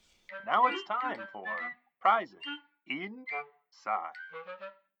Now it's time for Prizes Inside.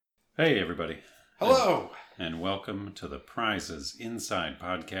 Hey, everybody. Hello. And welcome to the Prizes Inside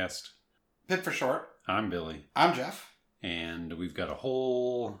podcast. PIP for short. I'm Billy. I'm Jeff. And we've got a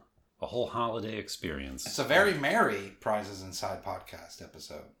whole holiday experience. It's a very merry Prizes Inside podcast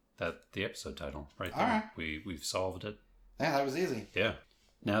episode. That's the episode title right there. All right. We've solved it. Yeah, that was easy. Yeah.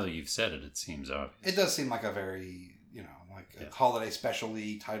 Now that you've said it, it seems obvious. It does seem like a very, a holiday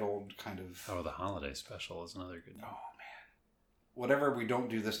specially titled kind of... Oh, the holiday special is another good name. Oh, man. Whatever we don't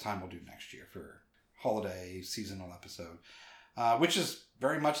do this time, we'll do next year for holiday seasonal episode. Which is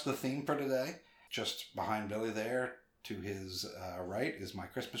very much the theme for today. Just behind Billy there, to his right, is my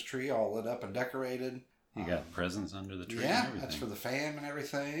Christmas tree all lit up and decorated. You got presents under the tree Yeah, and everything. that's for the fam and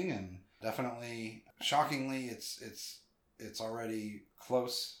everything. And definitely, shockingly, it's already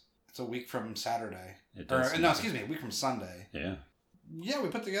close. It's a week from Saturday. It does. A week from Sunday. Yeah. Yeah, we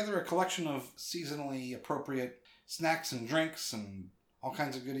put together a collection of seasonally appropriate snacks and drinks and all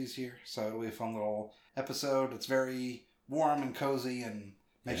kinds of goodies here. So it'll be a fun little episode. It's very warm and cozy and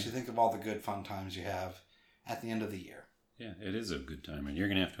makes you think of all the good fun times you have at the end of the year. Yeah, it is a good time. And you're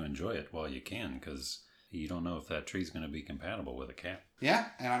going to have to enjoy it while you can, because you don't know if that tree's going to be compatible with a cat. Yeah,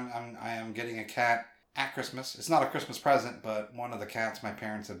 and I am getting a cat at Christmas. It's not a Christmas present, but one of the cats my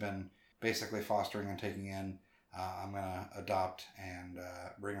parents have been basically fostering and taking in, I'm going to adopt and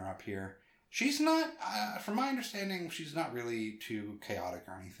bring her up here. She's not, from my understanding, she's not really too chaotic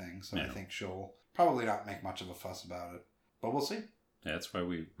or anything, so I think she'll probably not make much of a fuss about it. But we'll see. Yeah, that's why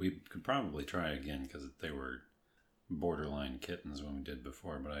we could probably try again, because they were borderline kittens when we did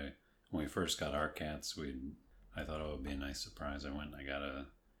before. But when we first got our cats, I thought, it would be a nice surprise. I went and I got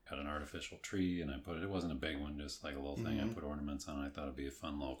an artificial tree, and it wasn't a big one, just like a little thing. I put ornaments on it. I thought it'd be a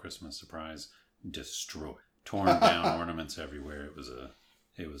fun little Christmas surprise. Destroyed. Torn down, ornaments everywhere.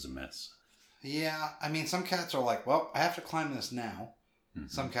 It was a mess. Yeah, I mean, some cats are like, well, I have to climb this now. Mm-hmm.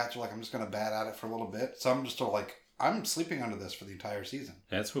 Some cats are like, I'm just going to bat at it for a little bit. Some just are like, I'm sleeping under this for the entire season.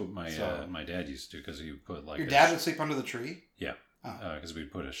 That's what my dad used to do, because he put like... Your dad would sleep under the tree? Yeah, because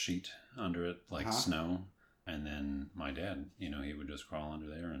we'd put a sheet under it, like snow. And then my dad, he would just crawl under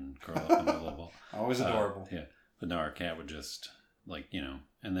there and curl up into a little ball. Always adorable. Yeah. But now our cat would just,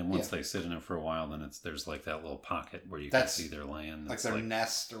 and then once they sit in it for a while, then there's like that little pocket where you can see their land. Like their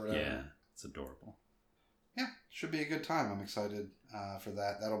nest or whatever. Yeah, it's adorable. Yeah, should be a good time. I'm excited for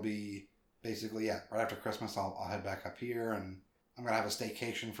that. That'll be basically, right after Christmas, I'll head back up here, and I'm going to have a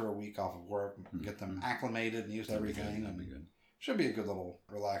staycation for a week off of work, and get them acclimated and used to everything. That'd be good. Should be a good little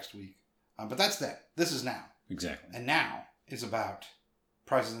relaxed week. But that's that. This is now. Exactly. And now is about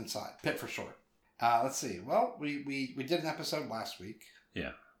Prizes Inside. PIP for short. Let's see. Well, we did an episode last week.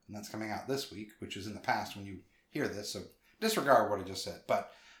 Yeah. And that's coming out this week, which is in the past when you hear this. So disregard what I just said.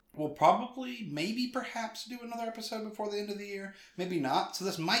 But we'll probably, perhaps do another episode before the end of the year. Maybe not. So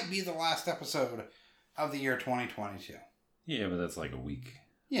this might be the last episode of the year 2022. Yeah, but that's like a week.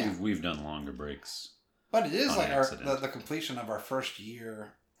 Yeah. We've done longer breaks. But it is like the completion of our first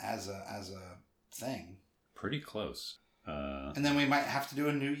year as a thing. Pretty close. And then we might have to do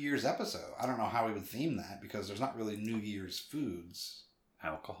a New Year's episode. I don't know how we would theme that, because there's not really New Year's foods.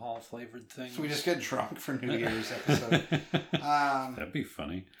 Alcohol flavored things. So we just get drunk for New Year's episode. That'd be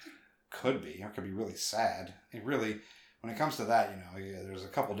funny. Could be. Or it could be really sad. It really, when it comes to that, there's a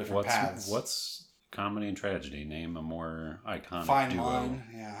couple different paths. What's comedy and tragedy? Name a more iconic Fine duo. line.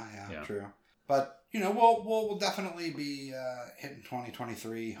 Yeah, true. But, we'll definitely be hitting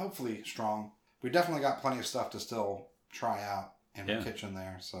 2023, hopefully strong. We definitely got plenty of stuff to still try out in the kitchen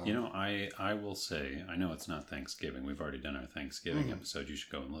there. So I will say, I know it's not Thanksgiving. We've already done our Thanksgiving episode. You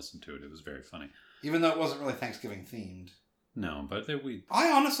should go and listen to it. It was very funny. Even though it wasn't really Thanksgiving themed. No, but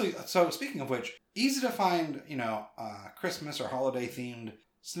I honestly, so speaking of which, easy to find, Christmas or holiday themed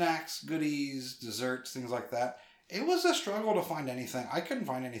snacks, goodies, desserts, things like that. It was a struggle to find anything. I couldn't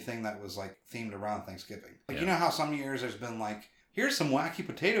find anything that was like themed around Thanksgiving. Like, you know how some years there's been like, here's some wacky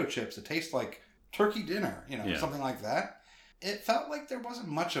potato chips that taste like turkey dinner, something like that. It felt like there wasn't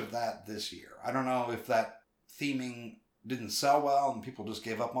much of that this year. I don't know if that theming didn't sell well and people just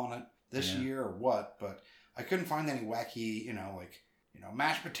gave up on it this year or what, but I couldn't find any wacky,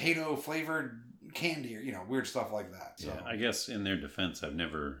 mashed potato flavored candy or, weird stuff like that. So. Yeah, I guess in their defense, I've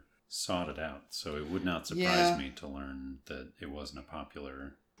never sought it out, so it would not surprise me to learn that it wasn't a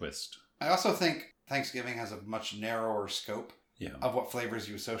popular twist. I also think Thanksgiving has a much narrower scope of what flavors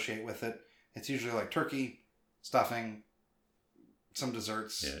you associate with it. It's usually like turkey, stuffing, some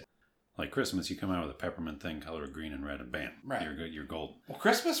desserts. Yeah. Like Christmas, you come out with a peppermint thing, color of green and red, and bam, right. You're good. You're golden. Well,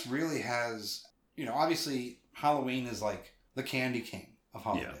 Christmas really has, obviously Halloween is like the candy king. of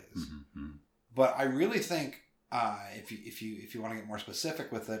holidays. Yeah. Mm-hmm. But I really think if you want to get more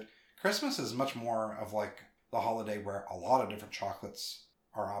specific with it, Christmas is much more of like the holiday where a lot of different chocolates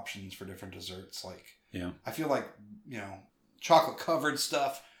are options for different desserts. Like, Yeah. I feel like, chocolate covered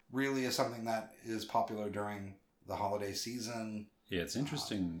stuff really is something that is popular during the holiday season. Yeah, it's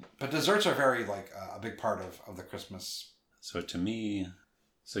interesting. But desserts are very like a big part of the Christmas. So to me,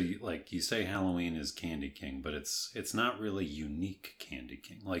 you say Halloween is Candy King, but it's not really unique Candy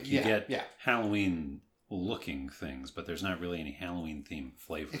King. Like you get Halloween looking things, but there's not really any Halloween themed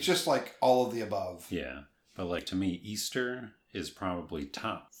flavors. It's just like all of the above. Yeah. But like to me, Easter is probably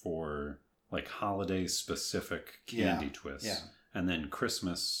top for like holiday specific candy twists. Yeah. And then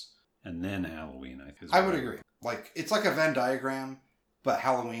Christmas and then Halloween, I think. I would agree. Like it's like a Venn diagram, but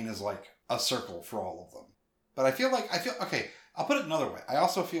Halloween is like a circle for all of them. But I feel okay, I'll put it another way. I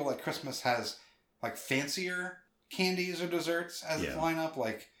also feel like Christmas has like fancier candies or desserts as its lineup.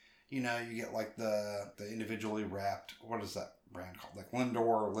 Like, you get like the individually wrapped, what is that brand called? Like Lindor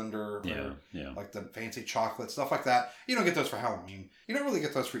or Linder. Yeah. Like the fancy chocolate, stuff like that. You don't get those for Halloween. You don't really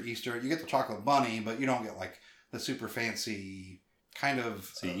get those for Easter. You get the chocolate bunny, but you don't get like the super fancy kind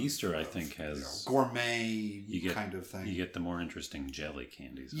of... Easter, I think, has... gourmet kind of thing. You get the more interesting jelly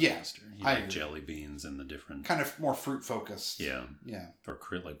candies on Easter. You I like agree. jelly beans and the different... Kind of more fruit-focused. Yeah. Yeah. Or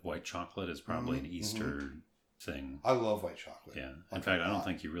like white chocolate is probably an Easter thing. I love white chocolate. Yeah. Like in fact, I don't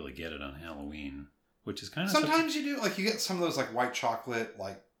think you really get it on Halloween, which is kind of... Sometimes you do. Like, you get some of those, like, white chocolate,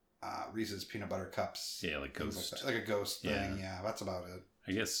 like, Reese's peanut butter cups. Yeah, like Ghost. Like a Ghost thing. Yeah, that's about it.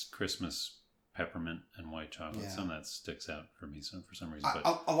 I guess Christmas... peppermint and white chocolate. Some of that sticks out for me for some reason.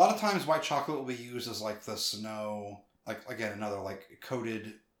 But a lot of times white chocolate will be used as like the snow, like again, another like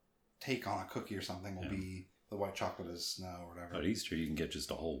coated take on a cookie or something will be the white chocolate as snow or whatever. But Easter you can get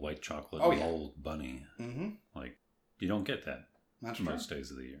just a whole white chocolate mold bunny. Mm-hmm. Like you don't get that most days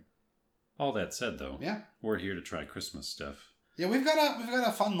of the year. All that said though, we're here to try Christmas stuff. Yeah, we've got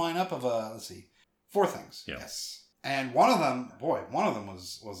a fun lineup of 4 things. Yeah. Yes. And one of them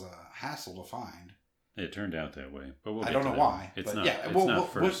was a hassle to find. It turned out that way, but we'll I get don't to know that. why. It's but not. we'll,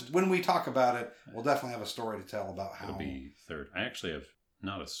 first. When we talk about it, we'll definitely have a story to tell about how. It'll be third. I actually have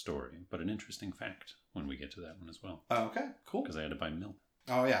not a story, but an interesting fact when we get to that one as well. Oh, okay, cool. Because I had to buy milk.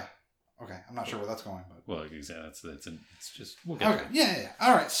 Oh yeah. Okay, I'm not sure where that's going, but well, exactly. It's just we'll get okay. Yeah.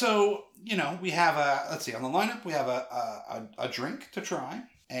 All right. So we have let's see, on the lineup we have a drink to try,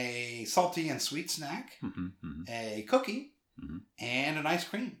 a salty and sweet snack, a cookie, and an ice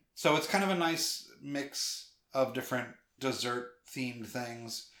cream. So it's kind of a nice mix of different dessert themed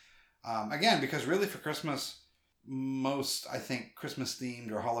things. Again, because really for Christmas, most I think Christmas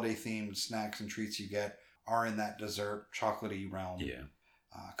themed or holiday themed snacks and treats you get are in that dessert chocolatey realm. Yeah.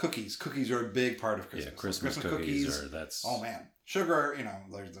 Cookies are a big part of Christmas. Yeah, Christmas cookies are that's. Oh man, sugar.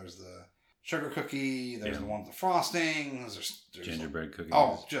 There's the sugar cookie. There's the one with the frostings. There's gingerbread cookies.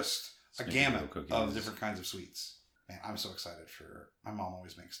 Oh, just a gamut cookies. of different kinds of sweets. Man, I'm so excited for. My mom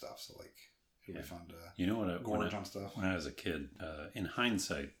always makes stuff, so like it'll be fun to gorge on stuff. When I was a kid, in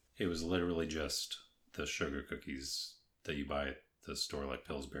hindsight, it was literally just the sugar cookies that you buy at the store, like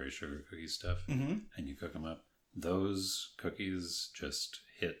Pillsbury sugar cookie stuff, and you cook them up. Those cookies just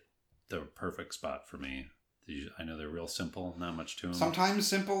hit the perfect spot for me. I know they're real simple, not much to them. Sometimes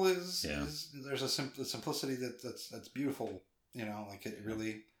simple is there's a simplicity that's beautiful. Like it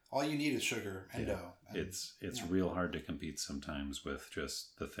really. All you need is sugar and dough. And, it's real hard to compete sometimes with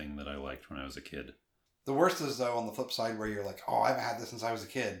just the thing that I liked when I was a kid. The worst is, though, on the flip side where you're like, oh, I haven't had this since I was a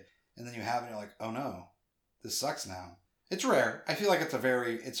kid. And then you have it and you're like, oh no, this sucks now. It's rare. I feel like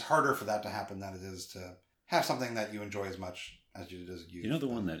it's harder for that to happen than it is to have something that you enjoy as much as you did as a youth. The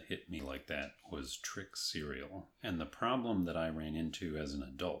one that hit me like that was Trix cereal. And the problem that I ran into as an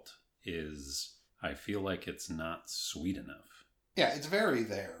adult is I feel like it's not sweet enough. Yeah, it's very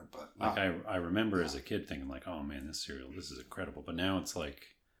there, but not, like I remember as a kid thinking like, oh man, this cereal, this is incredible. But now it's like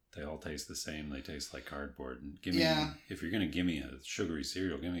they all taste the same. They taste like cardboard. And if you're gonna give me a sugary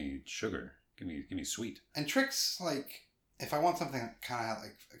cereal, give me sugar. Give me sweet. And Trix, like, if I want something kind of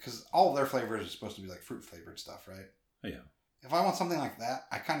like, because all of their flavors are supposed to be like fruit flavored stuff, right? Oh, yeah. If I want something like that,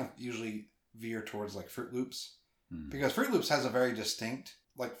 I kind of usually veer towards like Fruit Loops, because Fruit Loops has a very distinct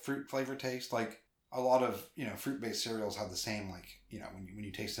like fruit flavor taste, like. A lot of, fruit-based cereals have the same, like, when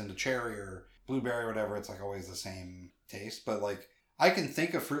you taste into cherry or blueberry or whatever, it's, like, always the same taste. But, like, I can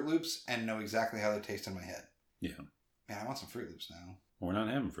think of Fruit Loops and know exactly how they taste in my head. Yeah. Man, I want some Fruit Loops now. We're not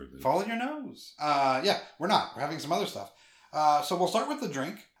having Fruit Loops. Follow your nose. We're not. We're having some other stuff. So we'll start with the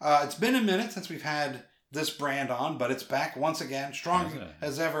drink. It's been a minute since we've had this brand on, but it's back once again, strong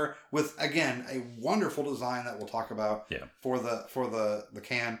as ever, with again a wonderful design that we'll talk about for the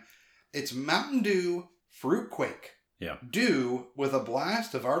can. It's Mountain Dew Fruit Quake. Yeah. Dew with a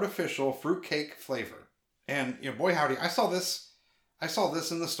blast of artificial fruitcake flavor. And boy howdy, I saw this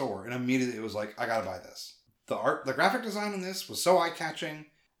in the store and immediately it was like, I gotta buy this. The graphic design in this was so eye-catching.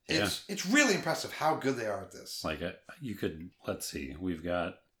 It's really impressive how good they are at this. Like, you could, let's see, we've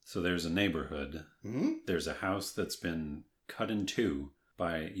got, so there's a neighborhood. Mm-hmm. There's a house that's been cut in two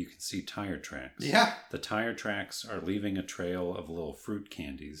by, you can see tire tracks. Yeah. The tire tracks are leaving a trail of little fruit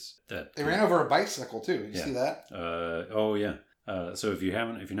candies. They ran over a bicycle too. You see that? Oh, yeah. So if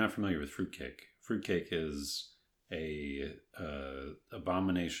you're not familiar with fruitcake is a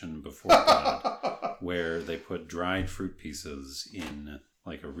abomination before God, where they put dried fruit pieces in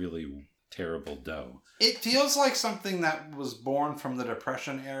like a really terrible dough. It feels like something that was born from the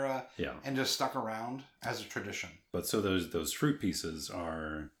Depression era, and just stuck around as a tradition. But so those fruit pieces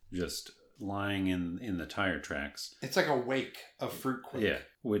are just lying in the tire tracks. It's like a wake of fruit quake. Yeah,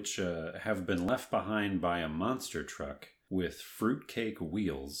 which have been left behind by a monster truck with fruitcake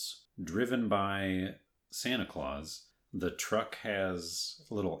wheels driven by Santa Claus. The truck has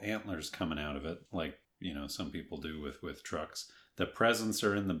little antlers coming out of it, like, some people do with trucks. The presents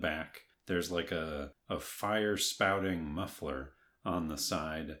are in the back. There's like a fire spouting muffler on the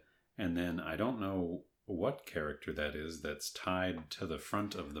side. And then I don't know what character that is that's tied to the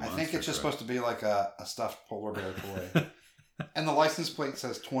front of the monster I think it's just truck. supposed to be like a stuffed polar bear toy. And the license plate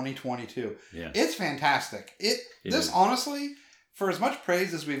says 2022. Yeah. It's fantastic. This honestly, for as much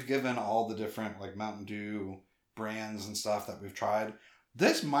praise as we've given all the different like Mountain Dew brands and stuff that we've tried,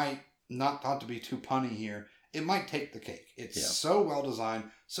 this might, not to be too punny here, it might take the cake. It's so well designed,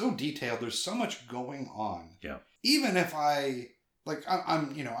 so detailed. There's so much going on. Yeah. Even if I'm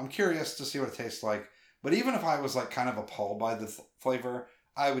curious to see what it tastes like. But even if I was like kind of appalled by the flavor,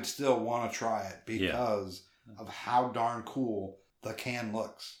 I would still want to try it because of how darn cool the can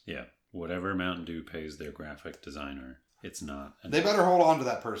looks. Yeah. Whatever Mountain Dew pays their graphic designer, it's not enough. They better hold on to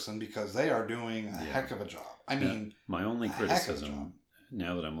that person because they are doing a heck of a job. I mean, my only criticism,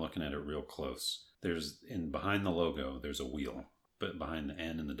 now that I'm looking at it real close, there's behind the logo, there's a wheel, but behind the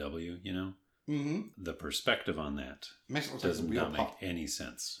N and the W, Mm-hmm. The perspective on that makes it look does like the wheel not make any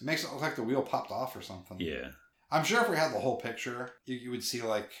sense. It makes it look like the wheel popped off or something. Yeah. I'm sure if we had the whole picture, you would see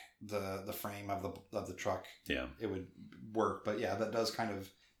like the frame of the truck. Yeah. It would work, but yeah, that does kind of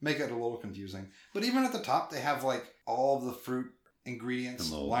make it a little confusing. But even at the top, they have like all of the fruit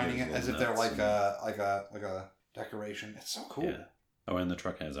ingredients lining it as if they're like a decoration. It's so cool. Yeah. Oh, and the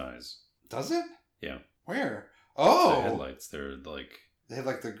truck has eyes. Does it? Yeah. Where? Oh, the headlights. They're like, they have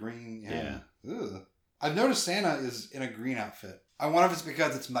like the green. Yeah. Ugh. I've noticed Santa is in a green outfit. I wonder if it's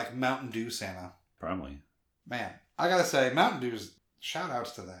because it's like Mountain Dew Santa. Probably. Man, I gotta say, Mountain Dew's, shout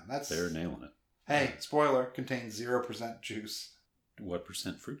outs to them. They're nailing it. Hey, spoiler, contains 0% juice. What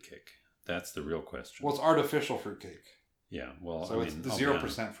percent fruitcake? That's the real question. Well, it's artificial fruitcake. Yeah, well, so it's the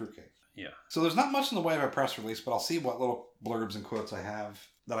 0% fruitcake. Yeah. So there's not much in the way of a press release, but I'll see what little blurbs and quotes I have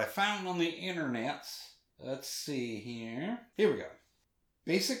that I found on the internet. Let's see here. Here we go.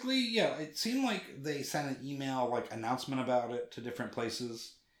 Basically, it seemed like they sent an email announcement about it to different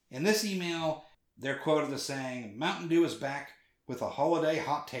places. In this email, they're quoted as saying, Mountain Dew is back with a holiday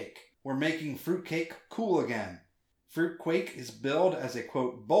hot take. We're making fruitcake cool again. Fruit Quake is billed as a,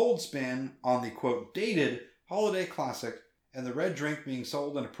 quote, bold spin on the, quote, dated holiday classic, and the red drink being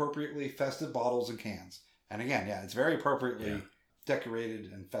sold in appropriately festive bottles and cans. And again, it's very appropriately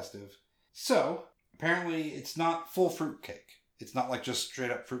decorated and festive. So, apparently it's not full fruitcake. It's not like just straight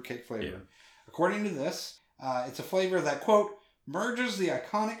up fruitcake flavor. Yeah. According to this, it's a flavor that, quote, merges the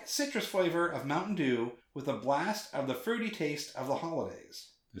iconic citrus flavor of Mountain Dew with a blast of the fruity taste of the holidays.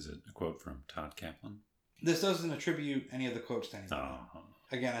 Is it a quote from Todd Kaplan? This doesn't attribute any of the quotes to anyone. Oh.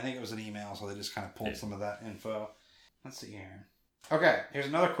 Again, I think it was an email, so they just kind of pulled some of that info. Let's see here. Okay, here's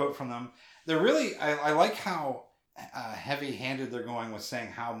another quote from them. They're really, I like how heavy-handed they're going with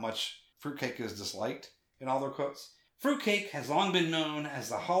saying how much fruitcake is disliked in all their quotes. Fruitcake has long been known as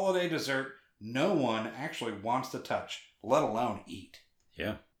the holiday dessert no one actually wants to touch, let alone eat.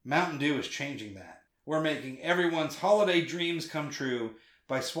 Yeah. Mountain Dew is changing that. We're making everyone's holiday dreams come true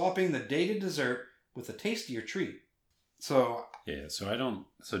by swapping the dated dessert with a tastier treat. So... yeah,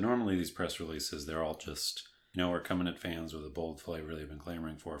 so normally these press releases, they're all just, we're coming at fans with a bold flavor they've been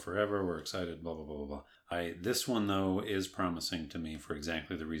clamoring for forever. We're excited, blah, blah, blah, blah, blah. This one, though, is promising to me for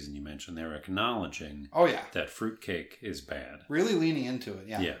exactly the reason you mentioned. They're acknowledging that fruitcake is bad. Really leaning into it,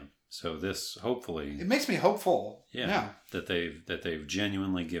 Yeah. So this, hopefully... it makes me hopeful. Yeah. That they've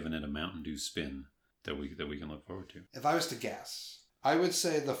genuinely given it a Mountain Dew spin that we can look forward to. If I was to guess, I would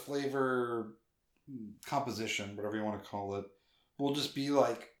say the flavor composition, whatever you want to call it, will just be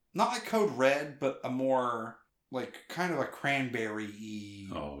like, not like Code Red, but a more like kind of a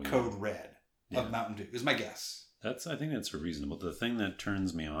cranberry-y Code Red of Mountain Dew is my guess. I think that's reasonable. The thing that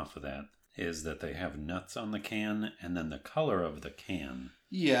turns me off of that is that they have nuts on the can, and then the color of the can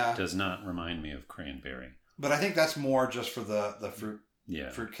does not remind me of cranberry. But I think that's more just for the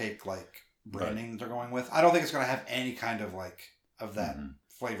fruitcake like branding they're going with. I don't think it's going to have any kind of like of that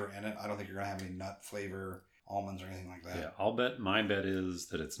flavor in it. I don't think you're going to have any nut flavor, almonds or anything like that. Yeah, my bet is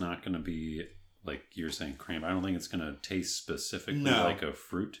that it's not going to be like you're saying cranberry. I don't think it's going to taste specifically like a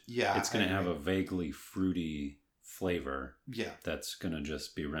fruit. Yeah, it's going to have a vaguely fruity flavor. Yeah, that's going to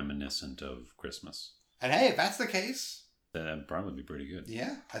just be reminiscent of Christmas. And hey, if that's the case, that'd probably be pretty good.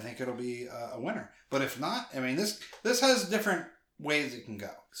 Yeah, I think it'll be a winner. But if not, I mean, this has different ways it can go.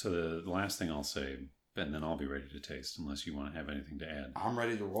 So the last thing I'll say, and then I'll be ready to taste, unless you want to have anything to add. I'm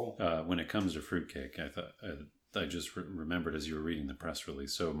ready to roll. When it comes to fruitcake, I just remembered as you were reading the press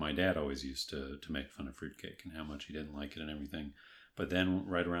release. So my dad always used to make fun of fruitcake and how much he didn't like it and everything. But then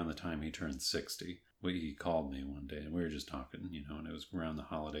right around the time he turned 60, he called me one day and we were just talking, and it was around the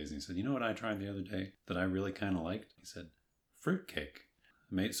holidays. And he said, "You know what I tried the other day that I really kind of liked?" He said, "Fruitcake."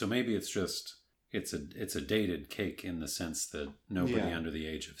 So maybe it's just, it's a dated cake in the sense that nobody under the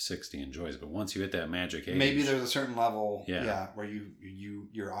age of 60 enjoys it. But once you hit that magic age, maybe there's a certain level, where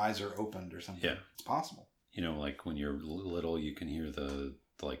your eyes are opened or something. Yeah, it's possible. Like when you're little, you can hear the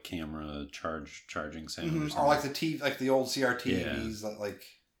like camera charging sound, or like the TV, like the old CRTVs, like.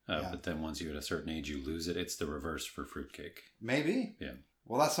 But then once you hit a certain age, you lose it. It's the reverse for fruitcake. Maybe. Yeah.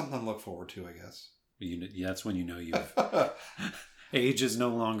 Well, that's something to look forward to, I guess. That's when you've age is no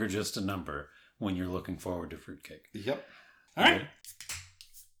longer just a number when you're looking forward to fruitcake. Yep. All right.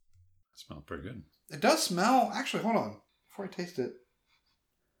 Smells pretty good. It does smell. Actually, hold on before I taste it.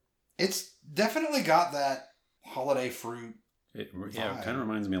 It's definitely got that holiday fruit. It kind of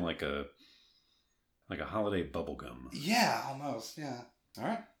reminds me of like a holiday bubble gum. Yeah, almost. Yeah. All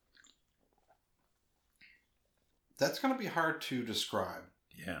right. That's going to be hard to describe.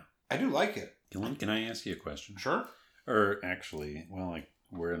 Yeah. I do like it. Can I ask you a question? Sure. Or actually,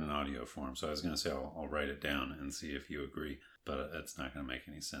 we're in an audio form, so I was going to say I'll write it down and see if you agree, but it's not going to make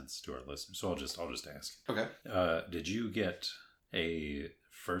any sense to our listeners. So I'll just ask. Okay. Did you get a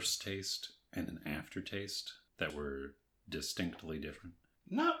first taste and an aftertaste that were distinctly different?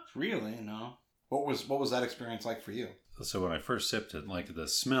 Not really, no. What was that experience like for you? So when I first sipped it, like the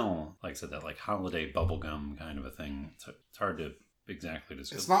smell, like I said, that like holiday bubblegum kind of a thing, it's hard to exactly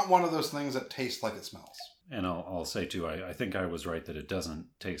describe. It's not one of those things that tastes like it smells. And I'll say too, I think I was right that it doesn't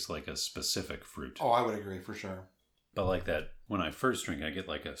taste like a specific fruit. Oh, I would agree for sure. But like that, when I first drink, I get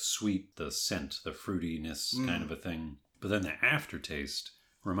like a sweet, the scent, the fruitiness kind of a thing. But then the aftertaste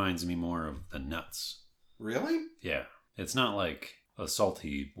reminds me more of the nuts. Really? Yeah. It's not like a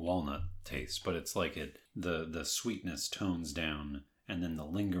salty walnut taste, but it's like the sweetness tones down, and then the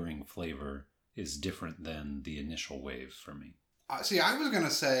lingering flavor is different than the initial wave for me. See, I was gonna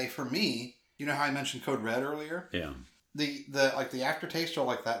say for me, you know how I mentioned Code Red earlier? Yeah. The aftertaste or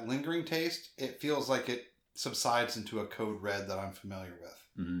like that lingering taste, it feels like it subsides into a Code Red that I'm familiar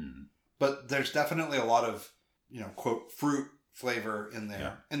with. Mm. But there's definitely a lot of quote fruit flavor in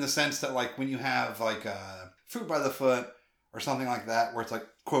there, in the sense that like when you have like Fruit by the Foot or something like that, where it's like,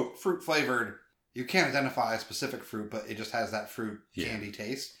 quote, fruit flavored, you can't identify a specific fruit, but it just has that fruit candy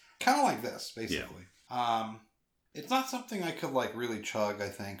taste. Kind of like this, basically. Yeah. It's not something I could like really chug, I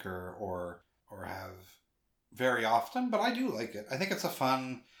think, or have very often, but I do like it. I think it's a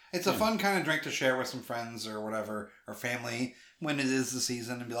fun kind of drink to share with some friends or whatever, or family when it is the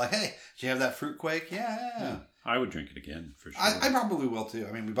season, and be like, hey, did you have that fruit quake? Yeah. I would drink it again for sure. I probably will too.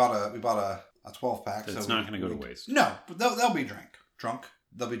 I mean, we bought a 12-pack. It's not going to go to waste. No, but they'll be drunk.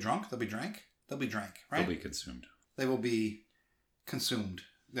 They'll be drunk. They'll be drank. They'll be drank, right? They'll be consumed. They will be consumed.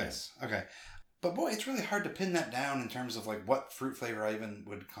 Yes. Yeah. Okay. But boy, it's really hard to pin that down in terms of like what fruit flavor I even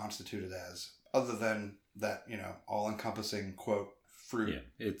would constitute it as, other than that, all-encompassing, quote, fruit.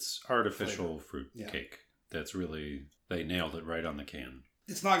 Yeah, it's artificial fruit cake. That's really, they nailed it right on the can.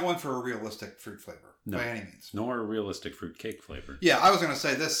 It's not going for a realistic fruit flavor by any means. Nor a realistic fruit cake flavor. Yeah, I was going to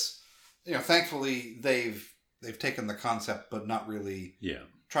say this. Thankfully they've taken the concept but not really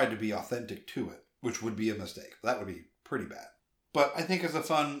tried to be authentic to it, which would be a mistake. That would be pretty bad. But I think as a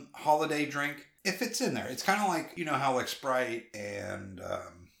fun holiday drink, it fits in there. It's kind of like, how like Sprite and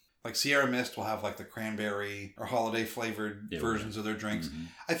like Sierra Mist will have like the cranberry or holiday flavored versions of their drinks. Mm-hmm.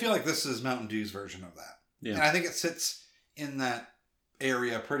 I feel like this is Mountain Dew's version of that. Yeah. And I think it sits in that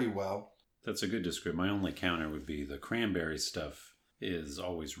area pretty well. That's a good description. My only counter would be the cranberry stuff is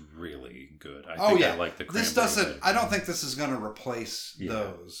always really good. I like the cranberry. This doesn't. I don't think this is going to replace Yeah.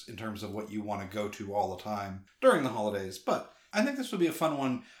 those in terms of what you want to go to all the time during the holidays. But I think this would be a fun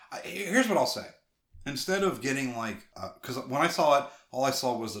one. Here's what I'll say: instead of getting because when I saw it, all I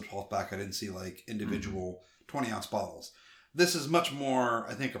saw was the 12 pack. I didn't see like individual 20-ounce bottles. This is much more,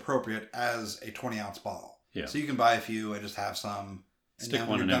 I think, appropriate as a 20-ounce bottle. Yeah. So you can buy a few and just have some. And Stick then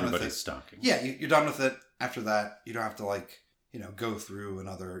one when in you're done with everybody's it- stocking. Yeah, you're done with it. After that, you don't have to go through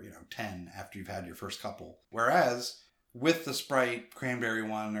another 10 after you've had your first couple. Whereas with the Sprite cranberry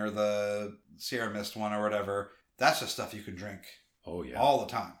one or the Sierra Mist one or whatever, that's just stuff you can drink Oh, yeah. all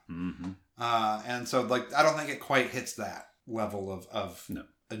the time. Mm-hmm. And so I don't think it quite hits that level of No.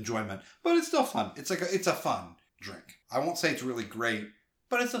 enjoyment, but it's still fun. It's it's a fun drink. I won't say it's really great,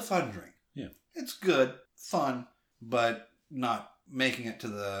 but it's a fun drink. Yeah. It's good, fun, but not making it to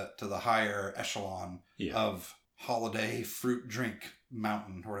the higher echelon Yeah. of holiday fruit drink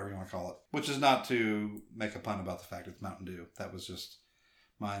mountain or whatever you want to call it. Which is not to make a pun about the fact it's Mountain Dew. That was just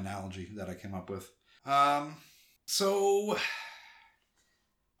my analogy that I came up with. So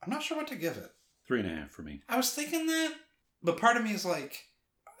I'm not sure what to give it. 3.5 for me. I was thinking that, but part of me is like,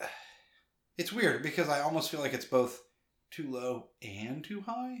 it's weird because I almost feel like it's both too low and too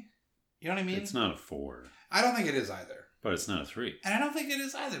high. You know what I mean? It's not a 4, I don't think it is either. but it's not a 3. And I don't think it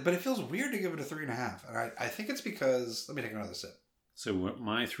is either, but it feels weird to give it a 3.5. And I think it's because, let me take another sip. So what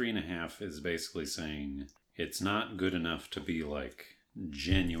my 3.5 is basically saying it's not good enough to be like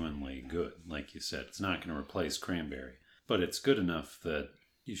genuinely good. Like you said, it's not going to replace cranberry, but it's good enough that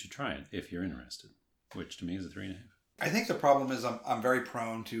you should try it if you're interested, which to me is a 3.5. I think the problem is I'm very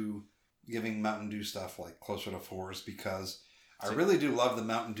prone to giving Mountain Dew stuff like closer to 4s because I really do love the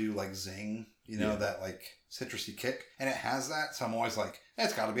Mountain Dew like zing, Yeah. that like citrusy kick, and it has that. So I'm always like,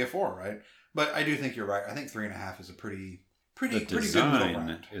 it's got to be a 4, right? But I do think you're right. I think 3.5 is a pretty The good middle design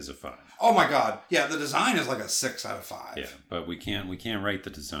ground. is a 5. Oh my god, yeah, the design is like a 6 out of 5. Yeah, but we can't rate the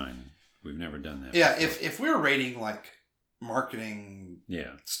design. We've never done that. Yeah, before. if we're rating like marketing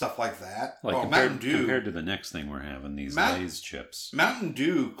Yeah. stuff like that, Like Mountain Dew compared to the next thing we're having, these Lay's chips. Mountain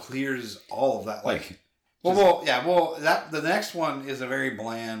Dew clears all of that. Like, The next one is a very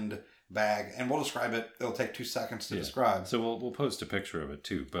bland bag, and we'll describe it. It'll take 2 seconds to describe. So we'll post a picture of it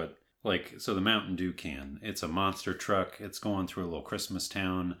too. But so the Mountain Dew can, it's a monster truck. It's going through a little Christmas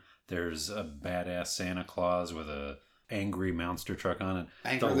town. There's a badass Santa Claus with a angry monster truck on it.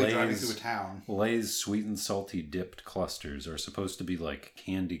 Angrily driving through a town. Lay's sweet and salty dipped clusters are supposed to be like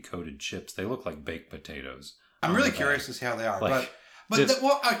candy coated chips. They look like baked potatoes. I'm on really the curious back. to see how they are, Like, but this-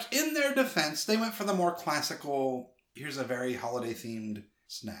 in their defense, they went for the more classical. Here's a very holiday themed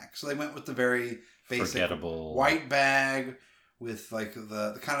snack, so they went with the very basic Forgettable white bag with like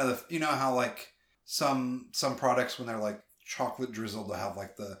the kind of how like some products when they're like chocolate drizzled, they have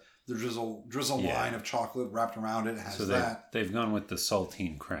like the drizzle Yeah. line of chocolate wrapped around it. It has So that. they've gone with the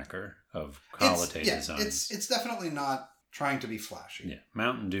saltine cracker of holiday designs. It's definitely not trying to be flashy. Yeah,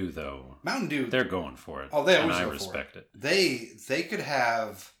 Mountain Dew though, Mountain Dew, they're going for it. Oh, they and always I go for respect it. they could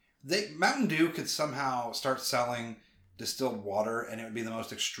have Mountain Dew could somehow start selling distilled water, and it would be the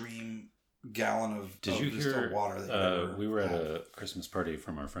most extreme gallon of Did you distilled hear? water that you ever We were at had. a Christmas party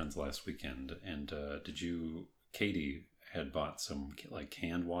from our friends last weekend, and Katie had bought some like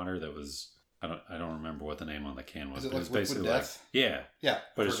canned water that was. I don't remember what the name on the can was. Is it but like was Liquid basically Death? yeah, Yeah,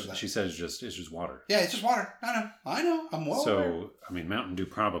 but I've heard of that. she said it's just water. Yeah, it's just water. I know. I'm well aware. So I mean, Mountain Dew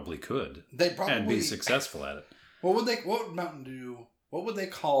probably could They probably and be successful at it. What would Mountain Dew? What would they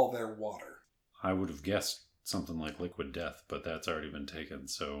call their water? I would have guessed something like Liquid Death, but that's already been taken,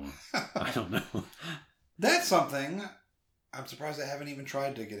 so I don't know. That's something I'm surprised I haven't even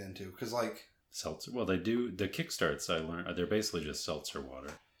tried to get into because like Seltzer. Well, they do the Kickstarts. I learned they're basically just seltzer water.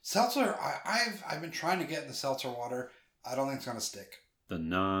 seltzer. I've been trying to get in the seltzer water. I don't think it's gonna stick. The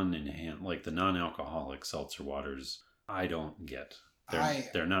non-alcoholic seltzer waters, I don't get.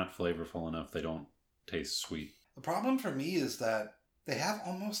 They're not flavorful enough. They don't taste sweet. The problem for me is that they have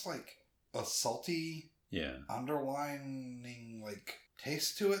almost like a salty Yeah. underlining like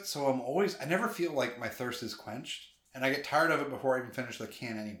taste to it. So I never feel like my thirst is quenched, and I get tired of it before I even finish the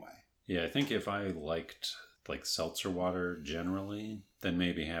can anyway. Yeah, I think if I liked like seltzer water generally, then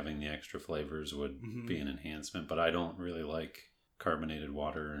maybe having the extra flavors would be an enhancement. But I don't really like carbonated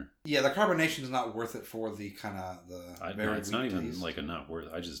water. Yeah, the carbonation is not worth it for the kind of It's not weak even taste. like a not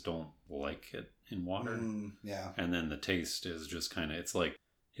worth. I just don't like it in water. Yeah. And then the taste is just kind of, it's like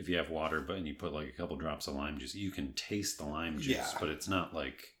if you have water, but and you put like a couple drops of lime juice, you can taste the lime juice, Yeah. but it's not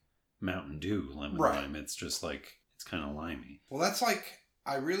like Mountain Dew lemon Right. lime. It's just like, it's kind of limey. Well, that's like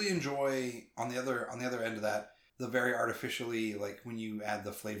I really enjoy on the other end of that the very artificially, like when you add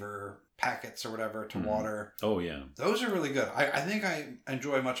the flavor packets or whatever to water. Oh yeah, Those are really good. I think I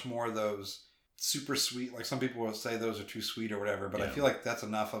enjoy much more of those super sweet. Like some people will say those are too sweet or whatever, but I feel like that's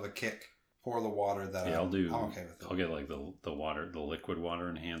enough of a kick for the water that I'll do. I'm okay with it. I'll get like the water, the liquid water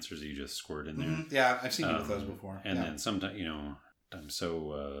enhancers that you just squirt in there. Mm-hmm. Yeah, I've seen you with those before. And then sometimes, I'm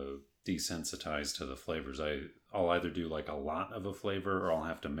so desensitized to the flavors. I'll either do like a lot of a flavor, or I'll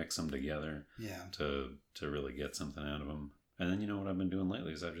have to mix them together. Yeah. To really get something out of them. And then what I've been doing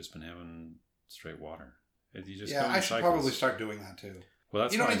lately is I've just been having straight water. You just I should probably start doing that too. Well,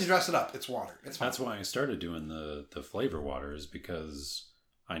 that's you don't need to dress it up. It's water. It's fine. That's why I started doing the flavor waters, because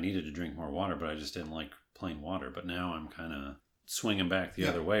I needed to drink more water, but I just didn't like plain water. But now I'm kind of swinging back the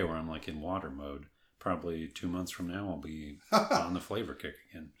other way, where I'm like in water mode. Probably 2 months from now, I'll be on the flavor kick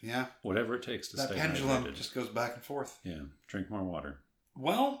again. Yeah. Whatever it takes to stay hydrated. That pendulum just goes back and forth. Yeah. Drink more water.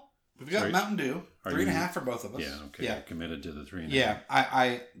 Well, we've got Mountain Dew. 3.5 for both of us. Yeah, okay. Yeah. You're committed to the 3.5. Yeah.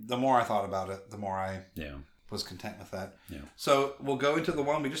 I the more I thought about it, the more I was content with that. Yeah. So we'll go into the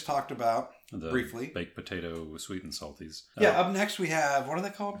one we just talked about briefly. Baked potato sweet and salties. Yeah, up next we have, what are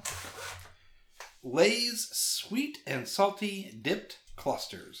they called? Lay's Sweet and Salty Dipped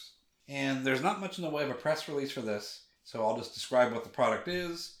Clusters. And there's not much in the way of a press release for this, so I'll just describe what the product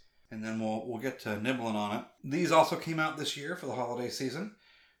is, and then we'll get to nibbling on it. These also came out this year for the holiday season.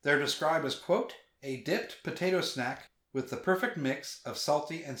 They're described as, quote, a dipped potato snack with the perfect mix of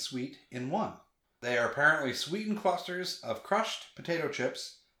salty and sweet in one. They are apparently sweetened clusters of crushed potato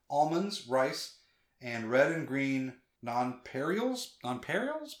chips, almonds, rice, and red and green nonpareils? I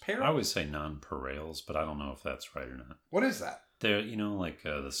always say nonpareils, but I don't know if that's right or not. What is that? They're, like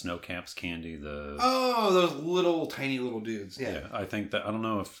the Snow Caps candy. Those little, tiny little dudes. Yeah. I think that, I don't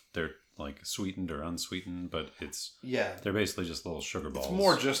know if they're like sweetened or unsweetened, but they're basically just little sugar balls. It's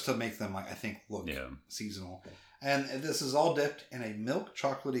more just to make them, I think, look seasonal. And this is all dipped in a milk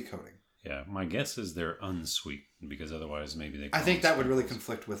chocolatey coating. Yeah, my guess is they're unsweetened, because otherwise maybe they. I think that would really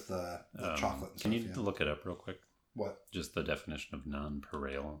conflict with the chocolate. Can you look it up real quick? What? Just the definition of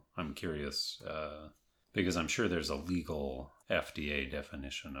nonpareil. I'm curious. Because I'm sure there's a legal FDA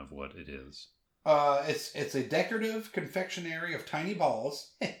definition of what it is. It's a decorative confectionery of tiny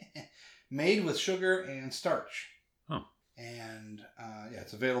balls made with sugar and starch. Oh. And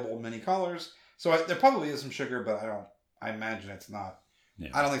it's available in many colors. So there probably is some sugar, but I imagine it's not.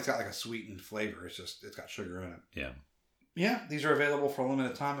 Yeah. I don't think it's got like a sweetened flavor. It's got sugar in it. Yeah. Yeah, these are available for a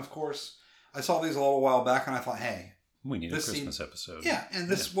limited time, of course. I saw these a little while back, and I thought, hey, we need a Christmas episode. Yeah, and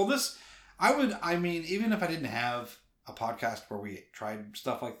this, even if I didn't have a podcast where we tried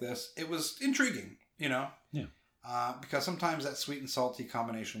stuff like this, it was intriguing, Yeah. Because sometimes that sweet and salty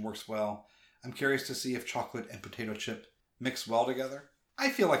combination works well. I'm curious to see if chocolate and potato chip mix well together. I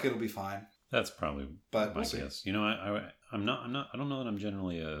feel like it'll be fine. That's probably my guess. I'm not. I don't know that I'm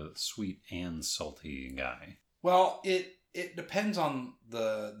generally a sweet and salty guy. Well, it depends on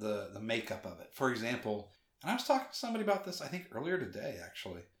the makeup of it. For example, and I was talking to somebody about this, I think earlier today,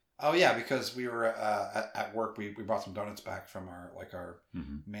 actually. Oh yeah, because we were at work. We brought some donuts back from our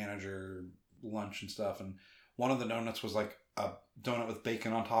manager lunch and stuff, and one of the donuts was like a donut with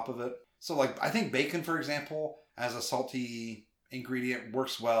bacon on top of it. So like I think bacon, for example, as a salty ingredient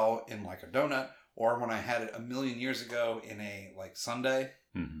works well in like a donut, or when I had it a million years ago in a like sundae.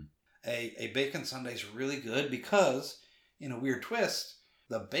 Mm-hmm. A bacon sundae is really good because, in a weird twist,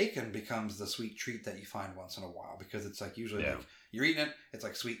 the bacon becomes the sweet treat that you find once in a while, because it's like usually like you're eating it, it's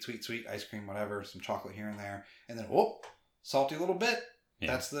like sweet ice cream, whatever, some chocolate here and there, and then salty a little bit.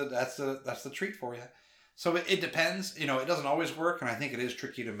 Yeah. That's the treat for you. So it depends. It doesn't always work, and I think it is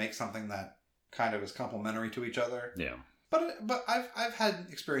tricky to make something that kind of is complementary to each other. Yeah. But I've had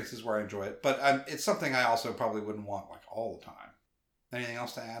experiences where I enjoy it, but it's something I also probably wouldn't want like all the time. Anything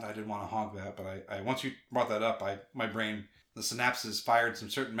else to add? I didn't want to hog that, but I once you brought that up, my brain, the synapses fired some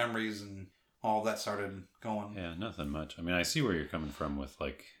certain memories, and all that started going. Yeah, nothing much. I mean, I see where you're coming from with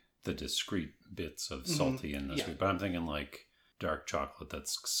like the discrete bits of salty and sweet, but I'm thinking like dark chocolate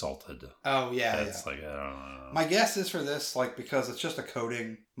that's salted. Oh yeah, that's like, I don't know. My guess is for this, like, because it's just a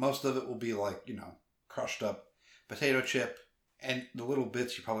coating, most of it will be like crushed up potato chip, and the little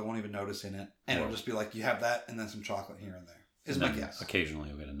bits you probably won't even notice in it, and it'll just be like you have that and then some chocolate here and there. Is my guess. Occasionally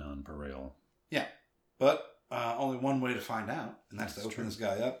you'll get a nonpareil. Yeah, but only one way to find out, and that's to open this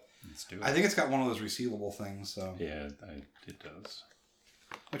guy up. Let's do it. I think it's got one of those resealable things. So yeah, it does.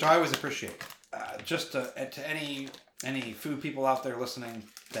 Which I always appreciate. Just to any food people out there listening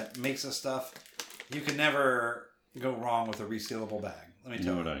that makes this stuff, you can never go wrong with a resealable bag. Let me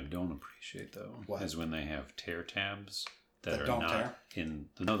tell you. What I don't appreciate though is when they have tear tabs that That are don't not tear? in.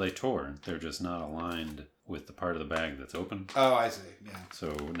 No, they tore. They're just not aligned with the part of the bag that's open. Oh, I see. Yeah.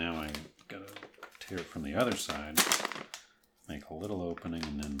 So now I gotta tear it from the other side, make a little opening,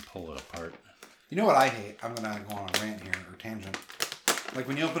 and then pull it apart. You know what I hate? I'm gonna go on a rant here or tangent. Like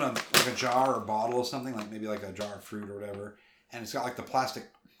when you open a jar or bottle of something, like maybe like a jar of fruit or whatever, and it's got like the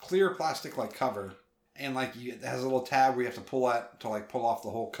clear plastic like cover, and like it has a little tab where you have to pull that to like pull off the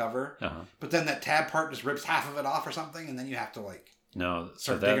whole cover. Uh-huh. But then that tab part just rips half of it off or something, and then you have to like No, start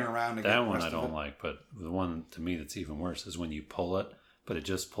so that, digging around to get that the one rest I of don't it. like. But the one to me that's even worse is when you pull it, but it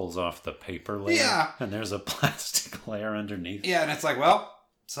just pulls off the paper layer. Yeah. And there's a plastic layer underneath. Yeah, and it's like, well,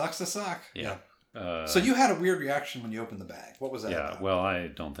 sucks to suck. Yeah. So you had a weird reaction when you opened the bag. What was that? Yeah, about? well, I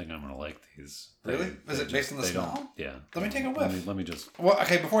don't think I'm going to like these. Really? Is it based on the they don't- smell? Yeah. Let me take a whiff. Let me just... Well,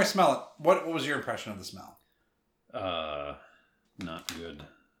 okay. Before I smell it, what was your impression of the smell? Not good.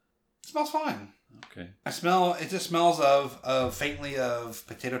 It smells fine. Okay. It just smells of faintly of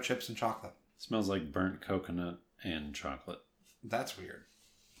potato chips and chocolate. Smells like burnt coconut and chocolate. That's weird.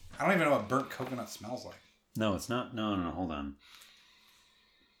 I don't even know what burnt coconut smells like. No, it's not. No, hold on.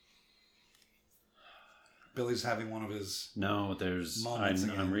 Billy's having one of his... No, there's... Moments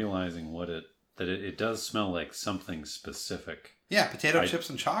again. I'm realizing that it does smell like something specific. Yeah, potato chips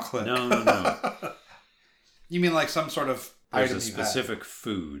and chocolate. No. You mean like some sort of There's item a you've had. specific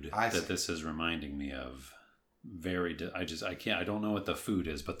food I see. that this is reminding me of. I don't know what the food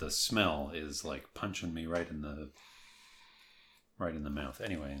is, but the smell is like punching me right in the mouth.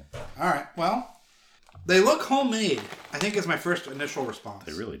 Anyway, All right. Well, they look homemade. I think is my first initial response.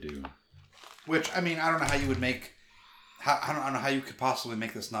 they really do. Which, I mean, I don't know how you would make... I don't know how you could possibly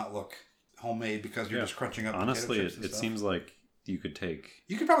make this not look homemade because you're just crunching up Honestly, potato chips and it stuff. seems like you could take...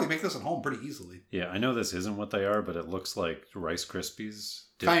 You could probably make this at home pretty easily. Yeah, I know this isn't what they are, but it looks like Rice Krispies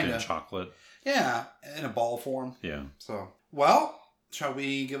dipped Kinda. in chocolate. Yeah, in a ball form. Yeah. So, well, shall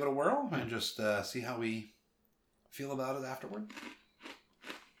we give it a whirl and just see how we feel about it afterward?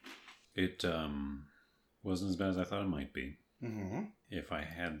 It wasn't as bad as I thought it might be. Mm-hmm. If I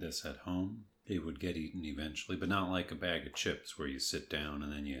had this at home, it would get eaten eventually, but not like a bag of chips where you sit down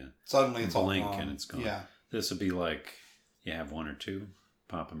and then you Suddenly it's all blink gone. and it's gone. Yeah. This would be like you have one or two,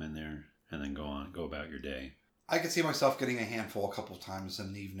 pop them in there, and then go about your day. I could see myself getting a handful a couple of times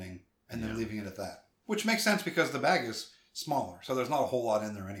in the evening and then Yeah. leaving it at that. Which makes sense because the bag is smaller, so there's not a whole lot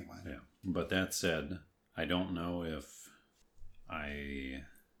in there anyway. Yeah. But that said, I don't know if I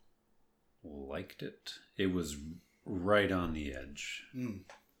liked it. It was right on the edge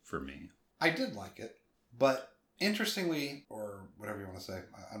for me. I did like it, but interestingly, or whatever you want to say,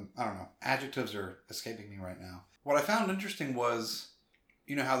 I don't know. Adjectives are escaping me right now. What I found interesting was,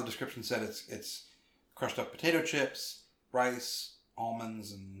 you know how the description said it's crushed up potato chips, rice,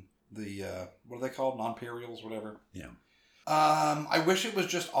 almonds, and the what are they called? Non-cereals, whatever. Yeah. I wish it was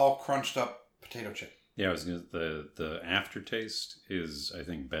just all crunched up potato chip. Yeah, I was gonna, the aftertaste is, I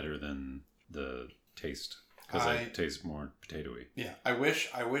think, better than the taste because it tastes more potatoy. Yeah, I wish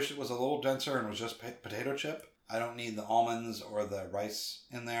it was a little denser and was just potato chip. I don't need the almonds or the rice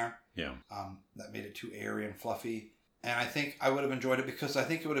in there. Yeah. That made it too airy and fluffy. And I think I would have enjoyed it because I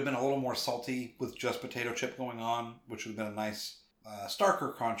think it would have been a little more salty with just potato chip going on, which would have been a nice,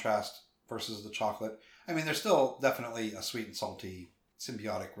 starker contrast versus the chocolate. I mean, there's still definitely a sweet and salty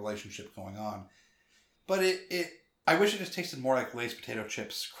symbiotic relationship going on. But I wish it just tasted more like Lay's potato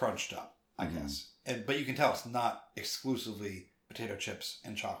chips crunched up, I guess. But you can tell it's not exclusively potato chips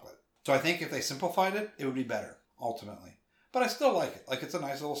and chocolate. So I think if they simplified it, it would be better, ultimately. But I still like it. Like, it's a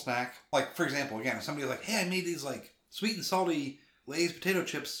nice little snack. Like, for example, again, if somebody's like, hey, I made these, like, sweet and salty Lay's potato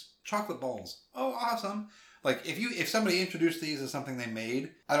chips chocolate balls. Oh, awesome. Like, if somebody introduced these as something they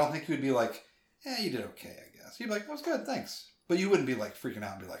made, I don't think you would be like, you did okay, I guess. You'd be like, that was good, thanks. But you wouldn't be, like, freaking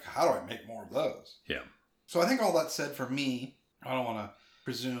out and be like, how do I make more of those? Yeah. So I think all that said, for me, I don't want to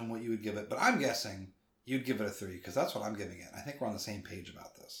presume what you would give it, but I'm guessing you'd give it a 3, because that's what I'm giving it. I think we're on the same page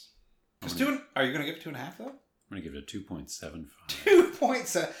about this. Are you going to give it 2.5, though? I'm going to give it a 2.75.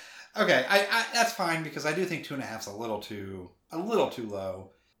 2.7. Okay, I that's fine because I do think 2.5 is a little too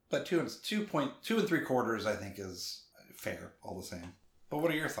low. But 2 and 3/4 I think is fair, all the same. But what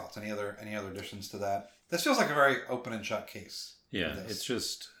are your thoughts? Any other additions to that? This feels like a very open and shut case. Yeah,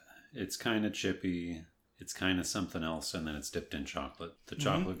 it's kind of chippy. It's kind of something else, and then it's dipped in chocolate. The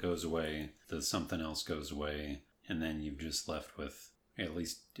chocolate goes away, the something else goes away, and then you've just left with, at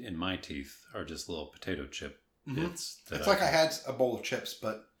least in my teeth, are just little potato chip bits. It's like I had a bowl of chips,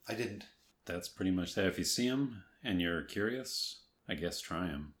 but I didn't. That's pretty much that. If you see them and you're curious, I guess try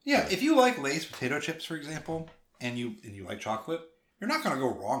them. Yeah, if you like Lay's potato chips, for example, and you like chocolate, you're not going to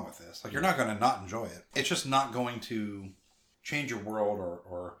go wrong with this. Like, you're not going to not enjoy it. It's just not going to change your world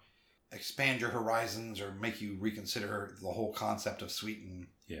or expand your horizons or make you reconsider the whole concept of sweet and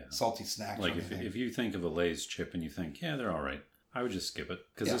salty snacks. Like if you think of a Lay's chip and you think, yeah, they're all right, I would just skip it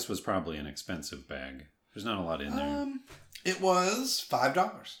because this was probably an expensive bag. There's not a lot in there. It was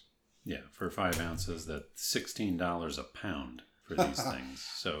 $5. Yeah, for 5 ounces, that's $16 a pound for these things.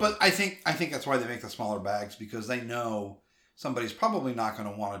 So, but I think that's why they make the smaller bags, because they know somebody's probably not going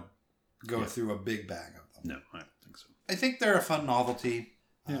to want to go through a big bag of them. No, I don't think so. I think they're a fun novelty.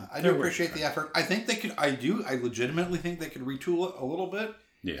 Yeah, I do appreciate the effort. I think they could. I legitimately think they could retool it a little bit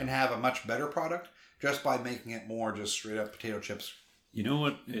and have a much better product just by making it more just straight up potato chips. You know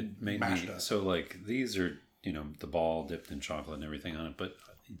what it made me? Up. So like these are, the ball dipped in chocolate and everything on it, but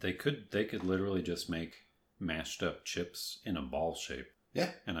they could literally just make mashed up chips in a ball shape.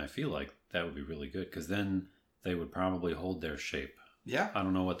 Yeah. And I feel like that would be really good because then they would probably hold their shape. Yeah. I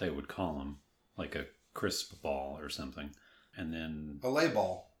don't know what they would call them, like a crisp ball or something. And then a lay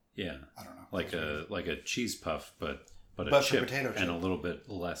ball. Yeah. I don't know. Like a cheese puff, but a chip potato chip and a little bit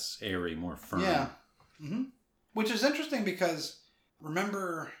less airy, more firm. Yeah. Mm-hmm. Which is interesting because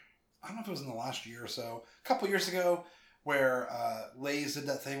remember, I don't know if it was in the last year or so, a couple years ago, where Lay's did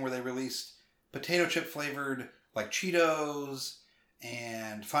that thing where they released potato chip flavored like Cheetos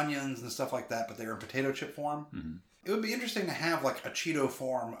and Funyuns and stuff like that, but they were in potato chip form. Mm-hmm. It would be interesting to have like a Cheeto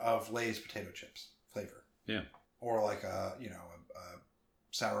form of Lay's potato chips flavor. Yeah. Or like a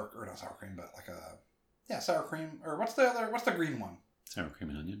sour, or not sour cream, but like sour cream, or what's the green one? Sour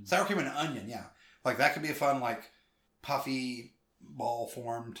cream and onion. Sour cream and onion, yeah. Like that could be a fun like puffy ball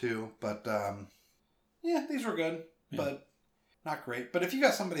form too. But these were good, but not great. But if you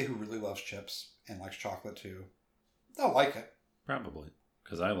got somebody who really loves chips and likes chocolate too, they'll like it. Probably.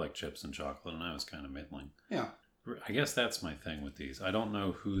 Because I like chips and chocolate and I was kind of middling. Yeah. I guess that's my thing with these. I don't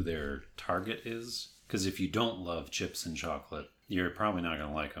know who their target is. Because if you don't love chips and chocolate, you're probably not going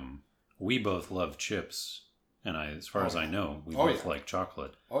to like them. We both love chips. And as far as I know, we both like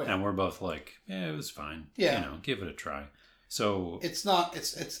chocolate. Oh, yeah. And we're both like, it was fine. Yeah. Give it a try. So it's not,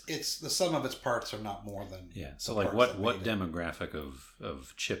 it's the sum of its parts are not more than. Yeah. So like what demographic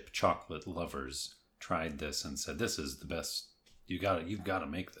of chip chocolate lovers tried this and said, this is the best. You've got to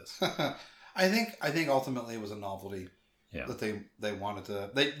make this. I think ultimately it was a novelty that they wanted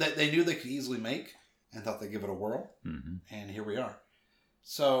to, they knew they could easily make and thought they'd give it a whirl. Mm-hmm. And here we are.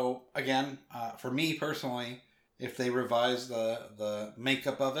 So again, for me personally, if they revise the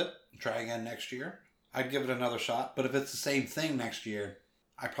makeup of it, try again next year, I'd give it another shot. But if it's the same thing next year,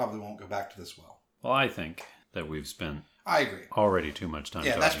 I probably won't go back to this well. Well, I think that we've spent I agree already too much time.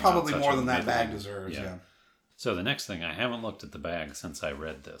 Yeah, that's probably more than that bag deserves. Yeah. So the next thing, I haven't looked at the bag since I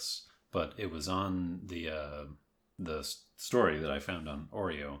read this, but it was on the story that I found on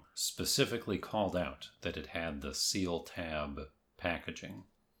Oreo, specifically called out that it had the seal tab packaging.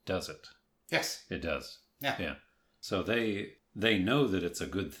 Does it? Yes. It does. Yeah. Yeah. So they know that it's a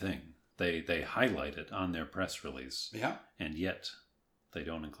good thing. They highlight it on their press release. Yeah. And yet they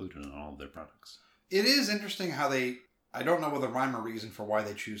don't include it in all of their products. It is interesting how I don't know with a rhyme or reason for why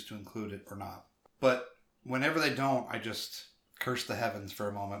they choose to include it or not. But whenever they don't, I just curse the heavens for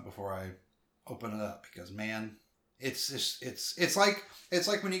a moment before I open it up, because man, it's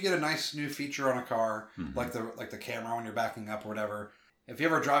like when you get a nice new feature on a car, mm-hmm. like the camera when you're backing up or whatever. If you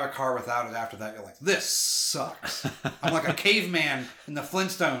ever drive a car without it after that, you're like, this sucks. I'm like a caveman in the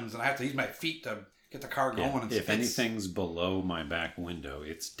Flintstones, and I have to use my feet to get the car going. Yeah, and if anything's below my back window,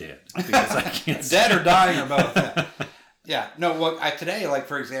 it's dead. Because I can't dead or dying or both. Yeah. No, well, today, like,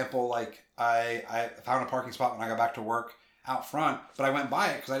 for example, like, I found a parking spot when I got back to work out front, but I went by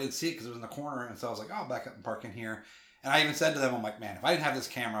it because I didn't see it because it was in the corner, and so I was like, oh, I'll back up and park in here. And I even said to them, I'm like, man, if I didn't have this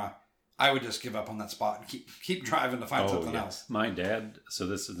camera, I would just give up on that spot and keep driving to find something else. My dad, so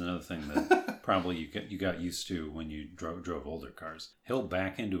this is another thing that probably you got used to when you drove older cars. He'll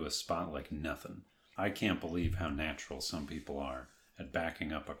back into a spot like nothing. I can't believe how natural some people are at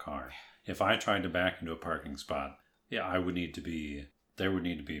backing up a car. If I tried to back into a parking spot, there would need to be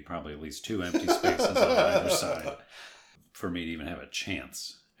probably at least 2 empty spaces on either side for me to even have a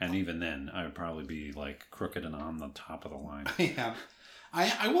chance. And even then, I would probably be like crooked and on the top of the line. Yeah.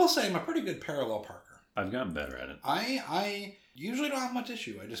 I will say I'm a pretty good parallel parker. I've gotten better at it. I usually don't have much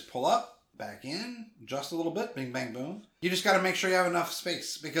issue. I just pull up, back in, adjust a little bit, bing, bang, boom. You just got to make sure you have enough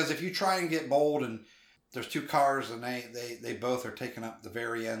space. Because if you try and get bold and there's 2 cars and they both are taking up the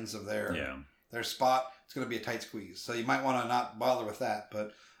very ends of their spot, it's going to be a tight squeeze. So you might want to not bother with that.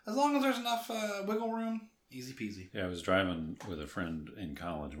 But as long as there's enough wiggle room, easy peasy. Yeah, I was driving with a friend in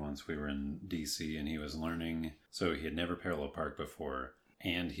college once. We were in D.C. and he was learning. So he had never parallel parked before.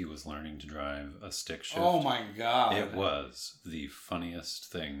 and he was learning to drive a stick shift. Oh my God. It was the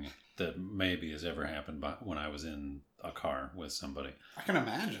funniest thing that maybe has ever happened when I was in a car with somebody. I can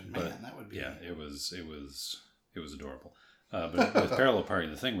imagine, man. But, that would be... Yeah, it was adorable. But with parallel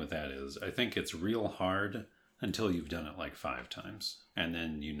parking, the thing with that is, I think it's real hard until you've done it like 5 times. And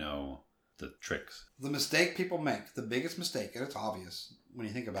then you know the tricks. The mistake people make, the biggest mistake, and it's obvious when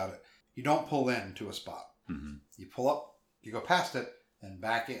you think about it, you don't pull into a spot. Mm-hmm. You pull up, you go past it, then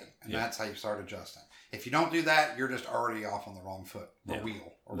back in. And Yeah. that's how you start adjusting. If you don't do that, you're just already off on the wrong foot or Yeah.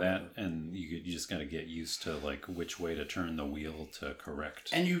 wheel. Or That, whatever. and you just got to get used to like which way to turn the wheel to correct.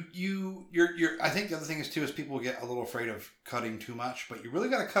 And you're I think the other thing is too is people get a little afraid of cutting too much, but you really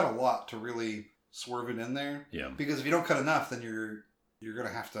got to cut a lot to really swerve it in there. Yeah. Because if you don't cut enough, then you're going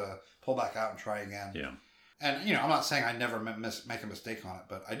to have to pull back out and try again. Yeah. And, I'm not saying I never make a mistake on it,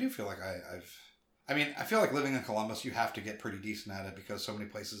 but I do feel like I feel like living in Columbus, you have to get pretty decent at it because so many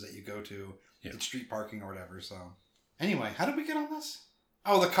places that you go to, Yeah. it's street parking or whatever. So, anyway, how did we get on this?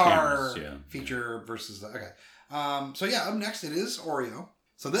 Oh, the car Cameras, yeah. feature versus the... Okay. So, yeah, up next it is Oreo.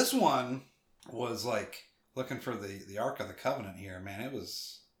 So, this one was like looking for the Ark of the Covenant here, man. It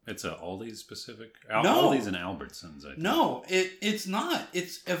was... It's a Aldi specific? No. Aldi's and Albertsons, I think. No, it's not.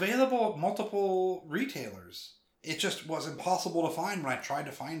 It's available at multiple retailers. It just was impossible to find when I tried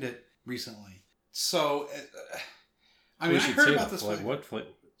to find it recently. So, I mean, I heard about this flavor. What flavor?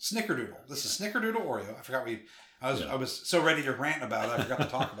 Snickerdoodle. This is Snickerdoodle Oreo. I forgot I was so ready to rant about it. I forgot to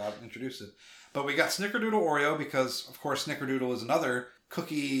talk about it and introduce it. But we got Snickerdoodle Oreo because, of course, Snickerdoodle is another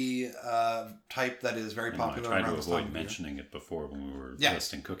cookie type that is very popular I tried around to this time avoid of year. mentioning it before when we were Yeah.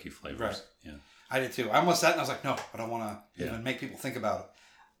 listing cookie flavors. Right. Yeah. I did too. I almost sat and I was like, no, I don't want to Yeah. even make people think about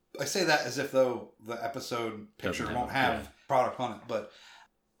it. I say that as if though the episode picture Doesn't won't have it, have yeah. product on it. But,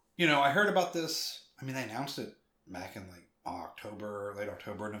 I heard about this. I mean, they announced it back in like October, late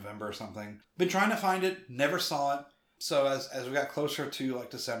October, November or something. Been trying to find it, never saw it. So as we got closer to like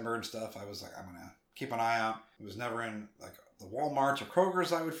December and stuff, I was like, I'm going to keep an eye out. It was never in like the Walmarts or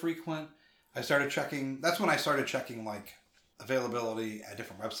Kroger's I would frequent. I started checking. That's when I started checking like availability at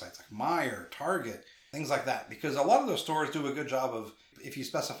different websites like Meijer, Target, things like that. Because a lot of those stores do a good job of, if you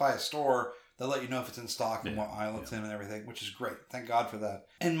specify a store, they'll let you know if it's in stock and Yeah, what aisle it's in and everything, which is great. Thank God for that.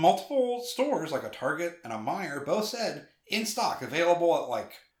 And multiple stores like a Target and a Meijer both said in stock, available at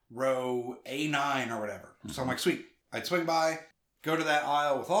like row A9 or whatever. So I'm like, sweet. I'd swing by, go to that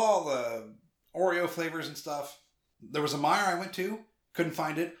aisle with all the Oreo flavors and stuff. There was a Meijer I went to, couldn't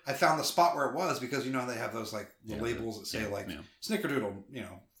find it. I found the spot where it was because, they have those like the labels that say Snickerdoodle,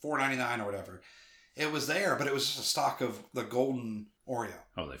 $4.99 or whatever. It was there, but it was just a stock of the golden Oreo.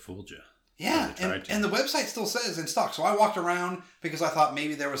 Oh, they fooled you. Yeah, They tried to. and the website still says in stock. So I walked around because I thought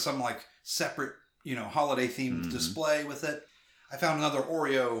maybe there was some like separate, holiday themed Mhm. display with it. I found another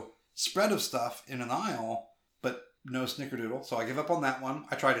Oreo spread of stuff in an aisle, but no Snickerdoodle. So I give up on that one.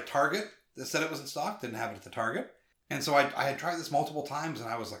 I tried at Target. They said it was in stock. Didn't have it at the Target. And so I had tried this multiple times and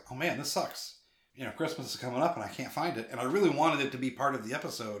I was like, oh man, this sucks. Christmas is coming up and I can't find it. And I really wanted it to be part of the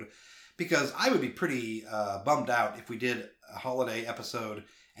episode because I would be pretty bummed out if we did a holiday episode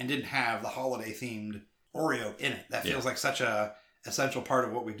and didn't have the holiday themed Oreo in it. That feels like such a essential part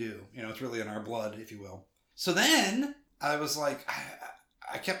of what we do. It's really in our blood, if you will. So then I was like,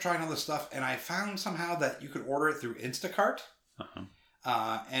 I kept trying all this stuff and I found somehow that you could order it through Instacart.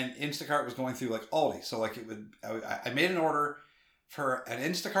 Uh-huh. And Instacart was going through like Aldi. So like I made an order for an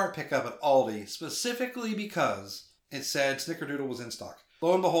Instacart pickup at Aldi specifically because it said Snickerdoodle was in stock.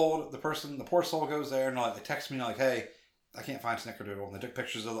 Lo and behold, the poor soul goes there and they text me like, hey, I can't find Snickerdoodle. And they took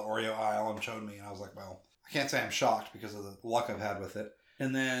pictures of the Oreo aisle and showed me. And I was like, well, I can't say I'm shocked because of the luck I've had with it.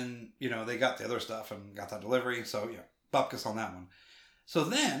 And then, they got the other stuff and got that delivery. So, bupkis on that one. So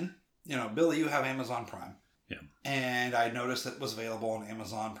then, Billy, you have Amazon Prime. Yeah. And I noticed that it was available on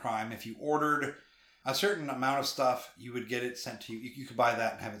Amazon Prime. If you ordered a certain amount of stuff, you would get it sent to you. You could buy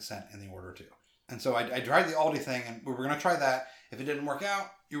that and have it sent in the order too. And so I tried the Aldi thing and we were going to try that. If it didn't work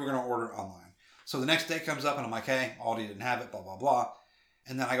out, you were going to order it online. So the next day comes up and I'm like, hey, Aldi didn't have it, blah, blah, blah.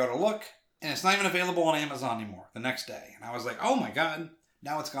 And then I go to look and it's not even available on Amazon anymore the next day. And I was like, oh my God,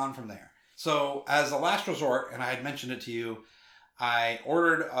 now it's gone from there. So as a last resort, and I had mentioned it to you, I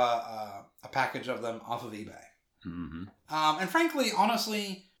ordered a package of them off of eBay. Mm-hmm. And frankly,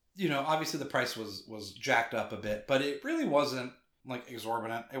 honestly, obviously the price was jacked up a bit, but it really wasn't like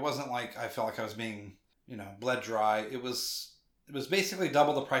exorbitant. It wasn't like I felt like I was being, bled dry. It was basically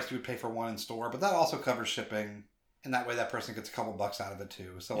double the price you would pay for one in store, but that also covers shipping. And that way that person gets a couple bucks out of it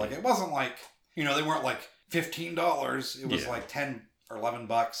too. So like, it wasn't like, they weren't like $15. It was like 10 or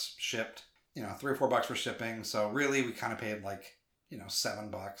 $11 shipped, $3 or $4 for shipping. So really we kind of paid like,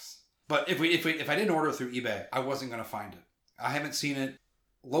 $7. But if I didn't order through eBay, I wasn't going to find it. I haven't seen it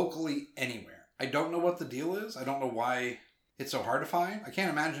locally anywhere. I don't know what the deal is. I don't know why it's so hard to find. I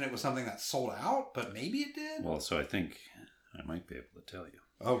can't imagine it was something that sold out, but maybe it did. Well, so I think I might be able to tell you.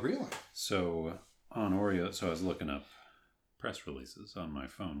 Oh, really? So on Oreo, so I was looking up press releases on my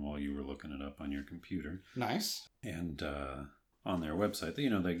phone while you were looking it up on your computer. Nice. And on their website,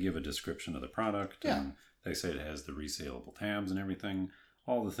 they give a description of the product. Yeah. And they say it has the resaleable tabs and everything.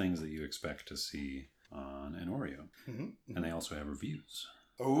 All the things that you expect to see on an Oreo. Mm-hmm. And they also have reviews.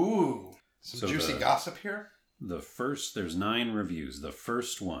 Ooh. Some juicy gossip here? There's 9 reviews. The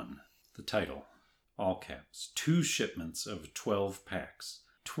first one, the title, all caps, 2 shipments of 12 packs,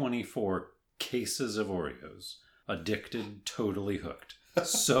 24 cases of Oreos, addicted, totally hooked,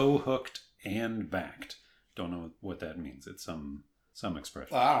 so hooked and backed. Don't know what that means. It's some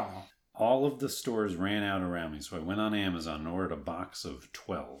expression. I don't know. All of the stores ran out around me, so I went on Amazon and ordered a box of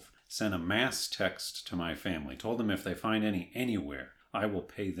 12. Sent a mass text to my family. Told them if they find any anywhere, I will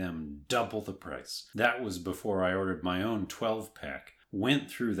pay them double the price. That was before I ordered my own 12-pack. Went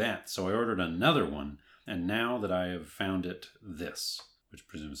through that, so I ordered another one. And now that I have found it, this, which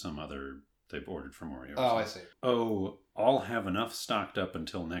presumes some other they've ordered from Oreo. Oh, I see. Oh, I'll have enough stocked up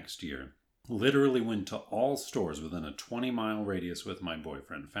until next year. Literally went to all stores within a 20-mile radius with my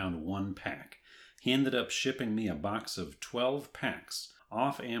boyfriend. Found 1 pack. He ended up shipping me a box of 12 packs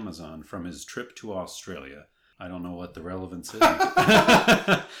off Amazon from his trip to Australia. I don't know what the relevance is.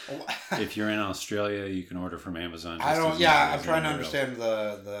 If you're in Australia, you can order from Amazon. I'm trying to understand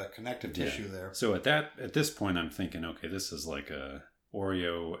the connective tissue there. So at this point, I'm thinking, okay, this is like a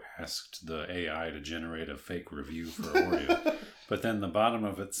Oreo asked the AI to generate a fake review for Oreo. But then the bottom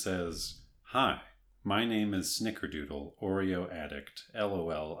of it says, "Hi, my name is Snickerdoodle, Oreo addict.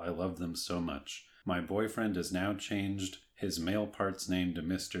 LOL, I love them so much. My boyfriend has now changed his male part's name to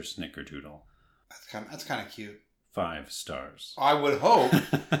Mr. Snickerdoodle. That's kind of cute. 5 stars." I would hope.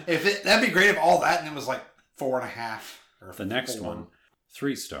 That'd be great if all that and it was like 4.5. Or the next 4. one,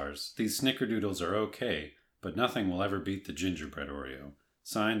 3 stars. These Snickerdoodles are okay, but nothing will ever beat the gingerbread Oreo.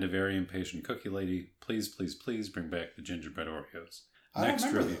 Signed, a very impatient cookie lady. Please, please, please bring back the gingerbread Oreos. I don't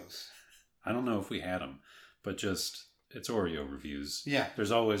remember those. I don't know if we had them, but it's Oreo reviews. Yeah.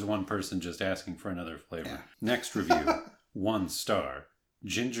 There's always one person just asking for another flavor. Yeah. Next review, 1 star.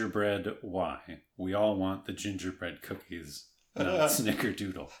 Gingerbread why? We all want the gingerbread cookies, not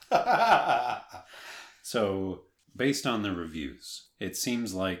Snickerdoodle. So, based on the reviews, it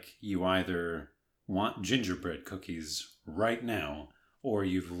seems like you either want gingerbread cookies right now, or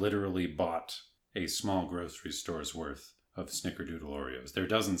you've literally bought a small grocery store's worth of Snickerdoodle Oreos. There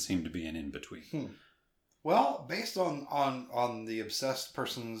doesn't seem to be an in-between. Well, based on the obsessed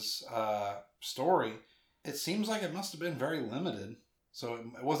person's story, it seems like it must have been very limited. So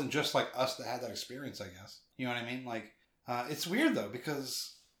it wasn't just like us that had that experience, I guess. You know what I mean? Like, it's weird though,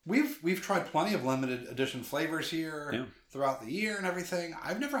 because we've tried plenty of limited edition flavors here throughout the year and everything.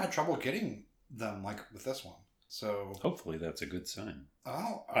 I've never had trouble getting them like with this one. So hopefully that's a good sign.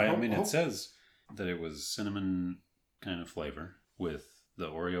 It says that it was cinnamon kind of flavor with the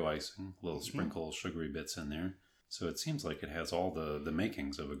Oreo icing, little sprinkle sugary bits in there. So it seems like it has all the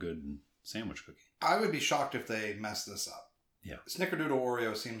makings of a good sandwich cookie. I would be shocked if they messed this up. Yeah. Snickerdoodle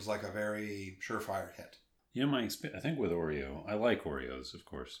Oreo seems like a very surefire hit. You know, I think with Oreo, I like Oreos, of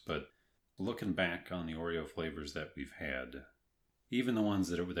course, but looking back on the Oreo flavors that we've had, even the ones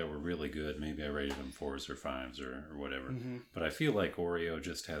that were really good, maybe I rated them 4s or 5s or whatever, but I feel like Oreo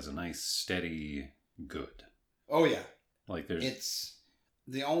just has a nice, steady good. Oh, yeah. Like It's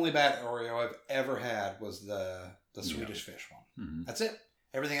the only bad Oreo I've ever had was the Swedish Fish one. Mm-hmm. That's it.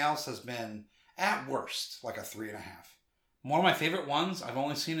 Everything else has been, at worst, like a 3.5. One of my favorite ones, I've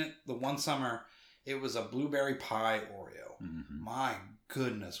only seen it the one summer, it was a blueberry pie Oreo. Mm-hmm. My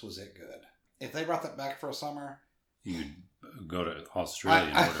goodness, was it good. If they brought that back for a summer... You'd go to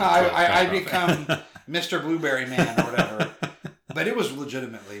Australia. I'd become Mr. Blueberry Man or whatever. But it was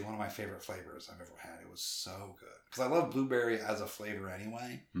legitimately one of my favorite flavors I've ever had. It was so good. Because I love blueberry as a flavor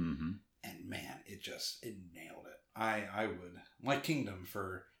anyway. Mm-hmm. And man, it nailed it. I would like Kingdom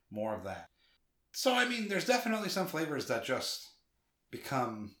for more of that. So, I mean, there's definitely some flavors that just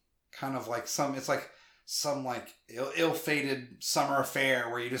become kind of like some ill-fated summer affair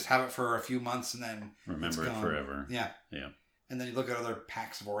where you just have it for a few months and then remember it forever. Yeah. Yeah. And then you look at other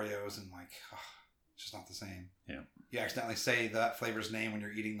packs of Oreos and like, it's just not the same. Yeah. You accidentally say that flavor's name when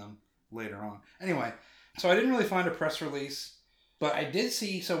you're eating them later on. Anyway, so I didn't really find a press release, but I did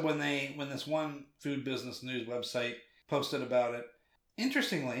see, so when this one food business news website posted about it,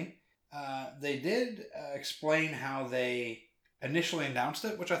 interestingly, they did explain how they initially announced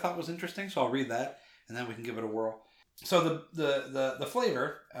it, which I thought was interesting. So I'll read that, and then we can give it a whirl. So the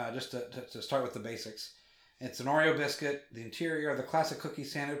flavor, just to start with the basics, it's an Oreo biscuit. The interior of the classic cookie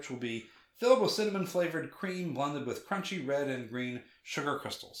sandwich will be filled with cinnamon-flavored cream blended with crunchy red and green sugar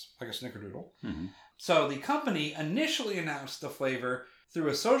crystals, like a snickerdoodle. Mm-hmm. So the company initially announced the flavor through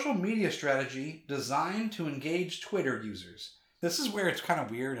a social media strategy designed to engage Twitter users. This is where it's kind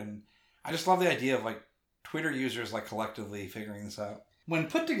of weird, and I just love the idea of like Twitter users like collectively figuring this out. When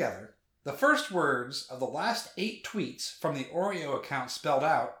put together, the first words of the last 8 tweets from the Oreo account spelled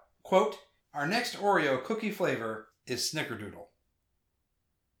out, quote, "Our next Oreo cookie flavor is Snickerdoodle."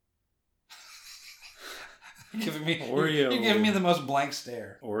 You're giving me the most blank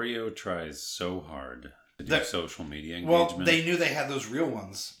stare. Oreo tries so hard to do social media engagement. Well, they knew they had those real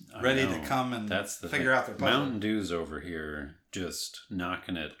ones ready to come and figure out their puzzle. Mountain Dew's over here just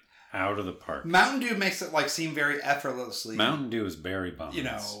knocking it out of the park. Mountain Dew makes it like seem very effortlessly. Mountain Dew is berry bombs.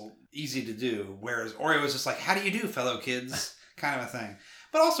 Easy to do. Whereas Oreo is just like, how do you do, fellow kids? Kind of a thing.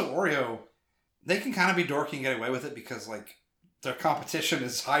 But also Oreo, they can kind of be dorky and get away with it because like their competition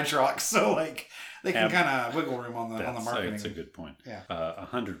is Hydrox, so like they can kind of wiggle room on the marketing. That's a good point. Yeah.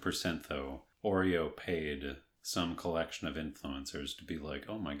 100% though, Oreo paid some collection of influencers to be like,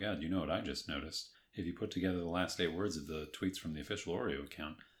 oh my god, you know what I just noticed? If you put together the last 8 words of the tweets from the official Oreo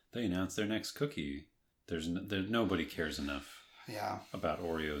account, they announced their next cookie. There's nobody cares enough about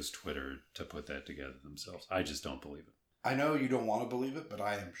Oreo's Twitter to put that together themselves. I just don't believe it. I know you don't want to believe it, but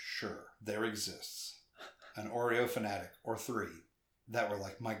I am sure there exists an Oreo fanatic or 3 that were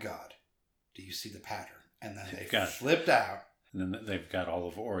like, my god, do you see the pattern? And then they flipped out. And then they've got all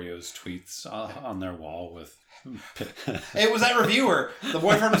of Oreo's tweets on their wall with... It was that reviewer. The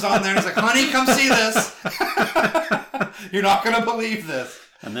boyfriend was on there and he's like, honey, come see this. You're not going to believe this.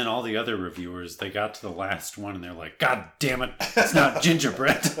 And then all the other reviewers, they got to the last one and they're like, god damn it, it's not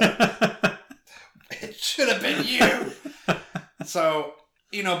gingerbread. It should have been you. So,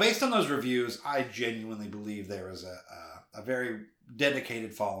 based on those reviews, I genuinely believe there is a very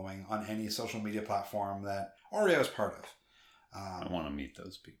dedicated following on any social media platform that Oreo is part of. I want to meet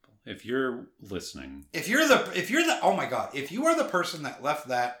those people. If you're listening, if you're the oh my god, if you are the person that left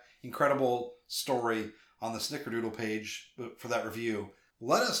that incredible story on the Snickerdoodle page for that review,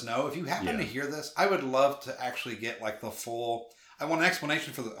 let us know. If you happen to hear this, I would love to actually get like the full. I want an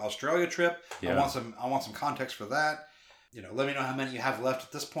explanation for the Australia trip. Yeah. I want some context for that. Let me know how many you have left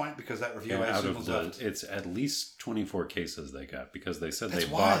at this point because that review I assume was left. It's at least 24 cases they got because they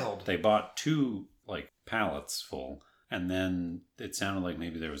said wild. They bought 2 like pallets full. And then it sounded like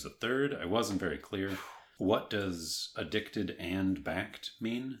maybe there was a third. I wasn't very clear. What does addicted and backed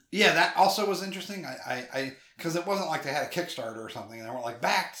mean? Yeah, that also was interesting. I because it wasn't like they had a Kickstarter or something. They weren't like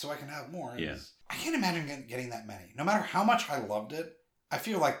backed so I can have more. I can't imagine getting that many. No matter how much I loved it, I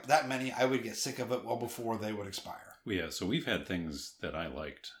feel like that many I would get sick of it well before they would expire. Yeah, so we've had things that I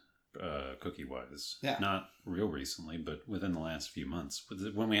liked cookie-wise. Yeah. Not real recently, but within the last few months.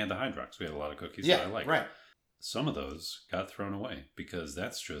 When we had the Hydrox, we had a lot of cookies that I liked. Right. Some of those got thrown away because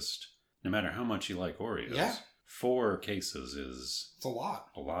that's just, no matter how much you like Oreos, 4 cases is... It's a lot.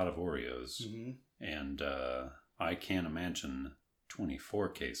 A lot of Oreos. Mm-hmm. And I can't imagine 24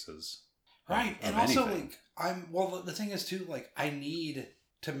 cases. Right. And also, the thing is, too, like, I need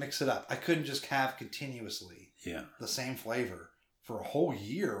to mix it up. I couldn't just have continuously the same flavor for a whole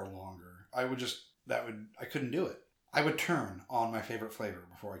year or longer. I couldn't do it. I would turn on my favorite flavor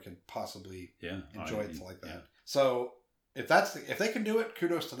before I could possibly enjoy it like that. Yeah. So if they can do it,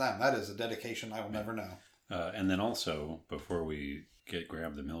 kudos to them. That is a dedication I will never know. And then also, before we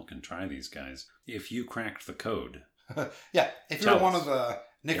grab the milk and try these guys, if you cracked the code, if you're one of the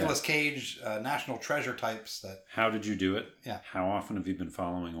Nicolas Cage National Treasure types, how did you do it? Yeah. How often have you been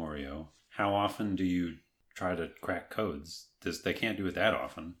following Oreo? How often do you try to crack codes? They can't do it that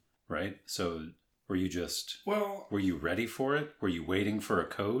often, right? So. Were you ready for it? Were you waiting for a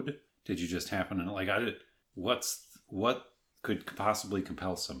code? Did you just happen to what could possibly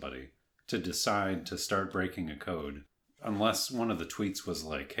compel somebody to decide to start breaking a code? Unless one of the tweets was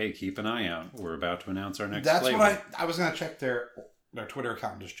like, hey, keep an eye out. We're about to announce our next flavor. That's what I was going to check their Twitter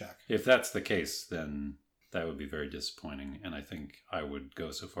account, just check. If that's the case, then that would be very disappointing. And I think I would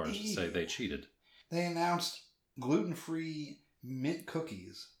go so far as to say they cheated. They announced gluten-free mint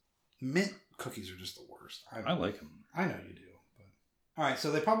cookies. Mint cookies are just the worst. I like them. I know you do. But all right,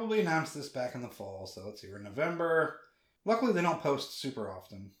 so they probably announced this back in the fall. So let's see, we're in November. Luckily, they don't post super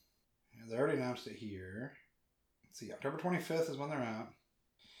often. They already announced it here. Let's see, October 25th is when they're out.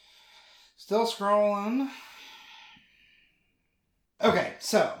 Still scrolling. Okay,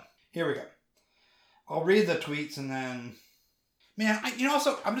 so here we go. I'll read the tweets and then Man,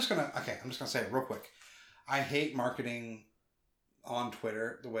 I'm just gonna say it real quick. I hate marketing on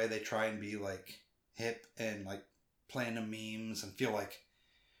Twitter the way they try and be like hip and like playing the memes and feel like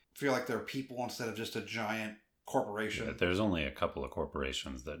they're people instead of just a giant corporation. Yeah, there's only a couple of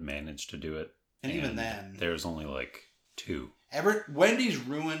corporations that manage to do it, and even then, there's only like 2. Wendy's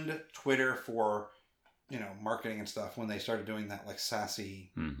ruined Twitter for marketing and stuff when they started doing that like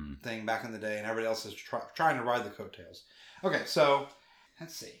sassy thing back in the day, and everybody else is trying to ride the coattails. Okay, so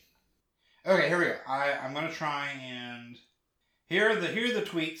let's see. Okay, here we go. I'm gonna try and here are the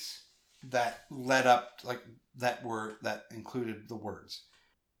tweets that led up that included the words.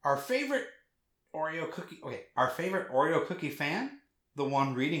 Our favorite Oreo cookie fan, the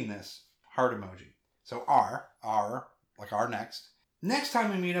one reading this, heart emoji. So our next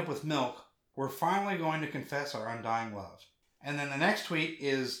time we meet up with Milk, we're finally going to confess our undying love. And then the next tweet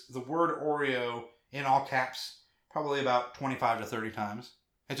is the word Oreo in all caps, probably about 25 to 30 times.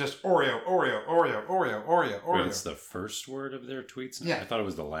 It's just Oreo, Oreo, Oreo, Oreo, Oreo, Oreo. Wait, it's the first word of their tweets? Yeah. I thought it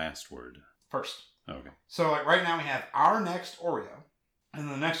was the last word. First. Okay. So like right now we have our next Oreo. And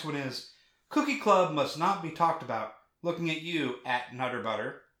the next one is Cookie Club must not be talked about. Looking at you at Nutter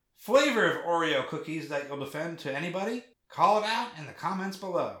Butter. Flavor of Oreo cookies that you'll defend to anybody? Call it out in the comments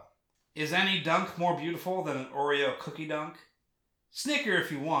below. Is any dunk more beautiful than an Oreo cookie dunk? Snicker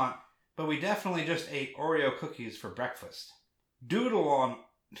if you want, but we definitely just ate Oreo cookies for breakfast. Doodle an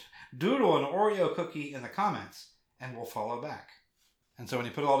Oreo cookie in the comments, and we'll follow back. And so when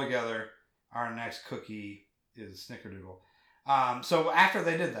you put it all together, our next cookie is Snickerdoodle. So after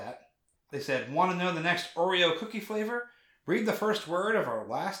they did that, they said, want to know the next Oreo cookie flavor? Read the first word of our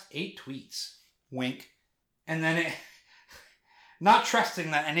last 8 tweets. Wink. And then not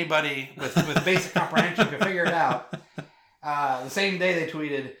trusting that anybody with basic comprehension could figure it out, the same day they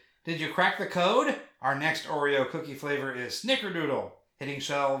tweeted, did you crack the code? Our next Oreo cookie flavor is Snickerdoodle, hitting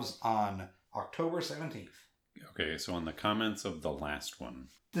shelves on October 17th. Okay, so in the comments of the last one.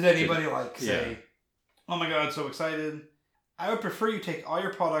 Did anybody say, oh my god, so excited? I would prefer you take all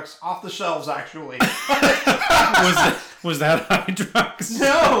your products off the shelves, actually. was that Hydrox?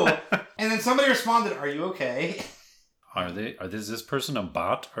 No! And then somebody responded, are you okay? Is this person a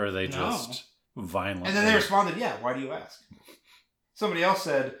bot, or are they just violent? And then they responded, yeah, why do you ask? Somebody else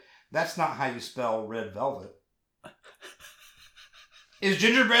said, that's not how you spell red velvet. Is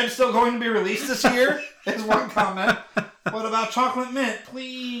gingerbread still going to be released this year? Is one comment. What about chocolate mint?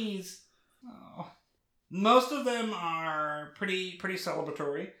 Please. Oh. Most of them are pretty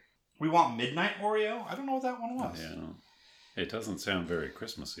celebratory. We want Midnight Oreo. I don't know what that one was. Yeah, it doesn't sound very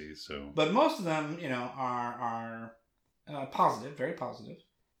Christmassy. So, but most of them, are positive, very positive.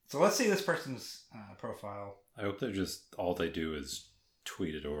 So let's see this person's profile. I hope they're just all they do is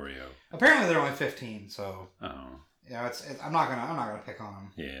tweet at Oreo. Apparently, they're only 15. So. Oh. Yeah, it's I'm not gonna pick on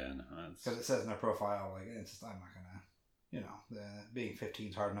them. Yeah, no, because it says in their profile it's just I'm not gonna, being 15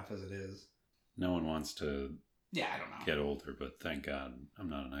 is hard enough as it is. No one wants to. Yeah, I don't know. Get older, but thank God I'm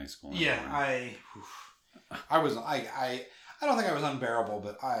not in high school anymore. Yeah, I don't think I was unbearable,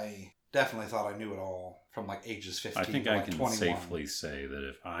 but I definitely thought I knew it all from like ages 15. I think to I like can 21. safely say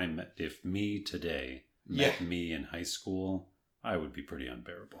that if me today met me in high school, I would be pretty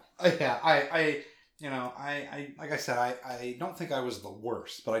unbearable. Yeah, I like I said, I don't think I was the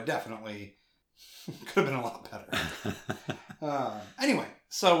worst, but I definitely could have been a lot better. Anyway,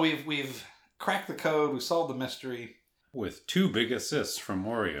 so we've cracked the code. We solved the mystery with 2 big assists from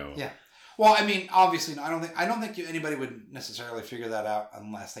Oreo. Yeah. Well, I mean, obviously, I don't think anybody would necessarily figure that out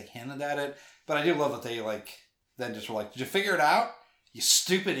unless they hinted at it. But I do love that they then just were like, "Did you figure it out? You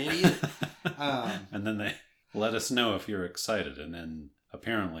stupid idiot!" And then they let us know if you're excited, and then.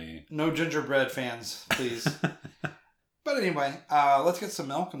 Apparently. No gingerbread fans, please. But anyway, let's get some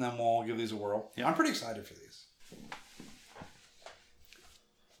milk and then we'll give these a whirl. Yeah, I'm pretty excited for these.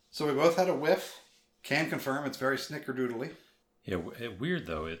 So we both had a whiff. Can confirm it's very snickerdoodly. Yeah, weird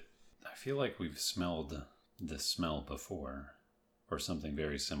though. I feel like we've smelled this smell before. Or something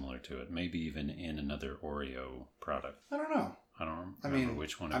very similar to it. Maybe even in another Oreo product. I don't know. I don't remember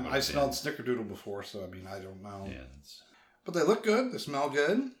which one it was. I smelled snickerdoodle before, so I don't know. Yeah, but they look good. They smell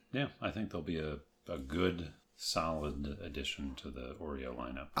good. Yeah, I think they'll be a good, solid addition to the Oreo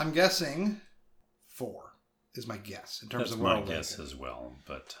lineup. I'm guessing 4 is my guess in terms That's of my guess as well.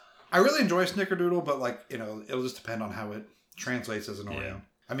 But I really enjoy Snickerdoodle, but it'll just depend on how it translates as an Oreo. Yeah.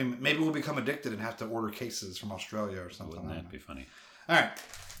 I mean, maybe we'll become addicted and have to order cases from Australia or something. Wouldn't that be funny? All right,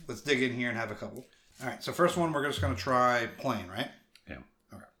 let's dig in here and have a couple. All right, so first one we're just going to try plain, right? Yeah.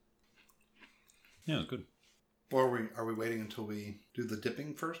 Okay. Yeah, it's good. Or are we waiting until we do the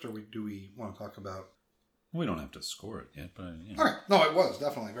dipping first, or do we want to talk about We don't have to score it yet, but Okay. No, it was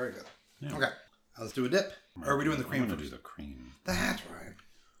definitely very good. Yeah. Okay. Let's do a dip. Or are we doing the cream I'm gonna first? do the cream. That's right.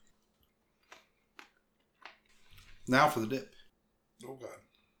 Now for the dip. Oh, God.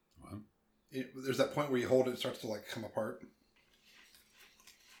 What? There's that point where you hold it, it starts to like come apart.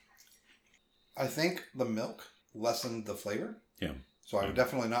 I think the milk lessened the flavor. Yeah. So I would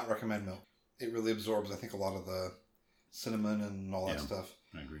definitely not recommend milk. It really absorbs, I think, a lot of the cinnamon and all that stuff.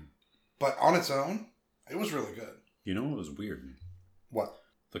 I agree. But on its own, it was really good. You know what was weird? What?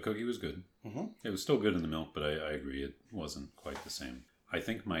 The cookie was good. Mm-hmm. It was still good in the milk, but I agree it wasn't quite the same. I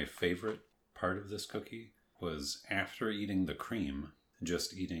think my favorite part of this cookie was after eating the cream,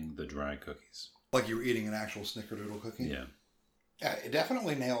 just eating the dry cookies. Like you were eating an actual snickerdoodle cookie? Yeah. Yeah, it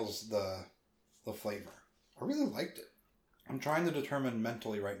definitely nails the flavor. I really liked it. I'm trying to determine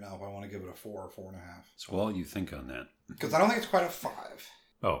mentally right now if I want to give it a 4 or 4.5. So while you think on that. Because I don't think it's quite a 5.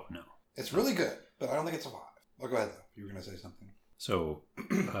 Oh, no. It's really good, but I don't think it's a 5. Well, go ahead, though. You were going to say something. So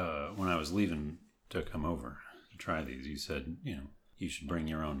when I was leaving to come over to try these, you said, you should bring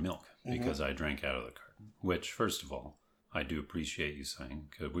your own milk because I drank out of the carton. Which, first of all, I do appreciate you saying,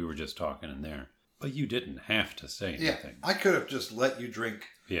 because we were just talking in there. But you didn't have to say anything. I could have just let you drink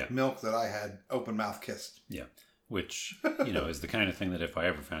Yeah. milk that I had open mouth kissed. Yeah. Which, is the kind of thing that if I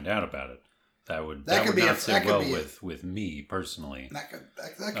ever found out about it, that would could be not a- sit that could well be with me personally. That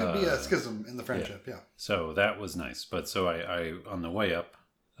could be a schism in the friendship, yeah. So that was nice. But so I on the way up,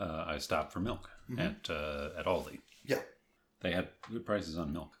 I stopped for milk at Aldi. Yeah. They had good prices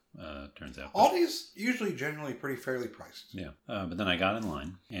on milk, turns out. Aldi's usually generally pretty fairly priced. Yeah. But then I got in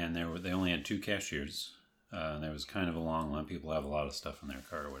line, and they only had 2 cashiers. There was kind of a long line. People have a lot of stuff in their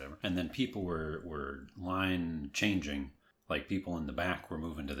car or whatever. And then people were line changing. Like people in the back were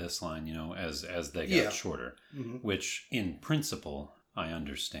moving to this line, as they got shorter. Mm-hmm. Which in principle I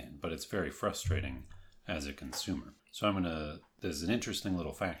understand, but it's very frustrating as a consumer. So there's an interesting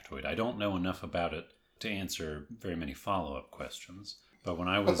little factoid. I don't know enough about it to answer very many follow-up questions. But when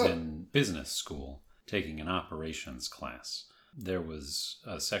I was in business school taking an operations class, there was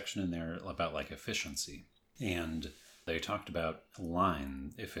a section in there about like efficiency. And they talked about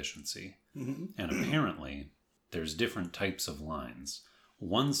line efficiency. Mm-hmm. And apparently there's different types of lines.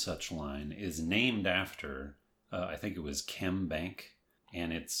 One such line is named after, I think it was Chem Bank.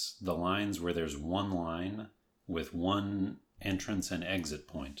 And it's the lines where there's one line with one entrance and exit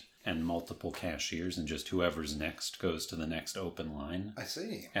point and multiple cashiers, and just whoever's next goes to the next open line. I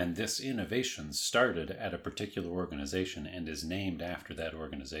see. And this innovation started at a particular organization and is named after that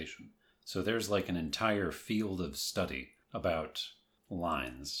organization. So there's like an entire field of study about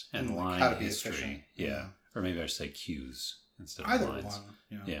lines and like line how to be history. efficient. Yeah. Or maybe I should say cues instead of Either lines.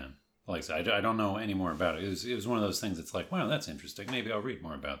 one. Yeah. Like I said, I don't know any more about it. It was one of those things that's like, wow, that's interesting. Maybe I'll read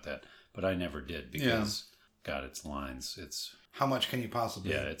more about that. But I never did because, God, it's lines. It's How much can you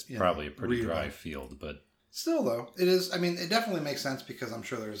possibly... it's probably a pretty dry rewrite? field, but... Still, though, it is... I mean, it definitely makes sense because I'm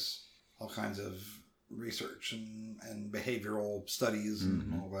sure there's all kinds of research and behavioral studies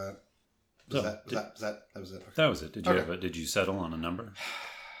and all that. That was it. Okay. That was it. Did you settle on a number?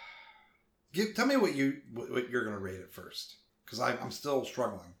 Tell me what you're going to rate it first, because I'm still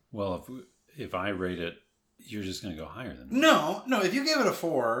struggling. Well, if I rate it, you're just going to go higher than me. No. If you gave it a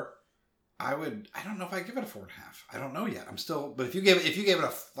 4, I would. I don't know if I give it a 4.5. I don't know yet. I'm still. But if you gave it a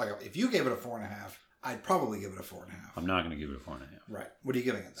 4.5, I'd probably give it a 4.5. I'm not going to give it a 4.5. Right. What are you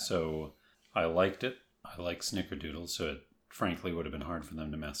giving it then? So I liked it. I like Snickerdoodles, so it frankly would have been hard for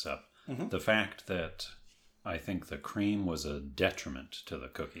them to mess up. Mm-hmm. The fact that I think the cream was a detriment to the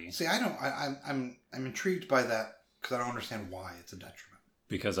cookie. See, I don't. I'm intrigued by that because I don't understand why it's a detriment.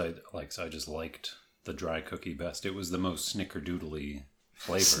 Because I just liked the dry cookie best. It was the most snickerdoodly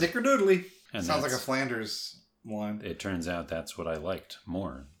flavor. Snickerdoodly. And Sounds like a Flanders line. It turns out that's what I liked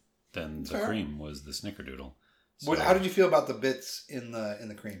more than the cream was the snickerdoodle. So, How did you feel about the bits in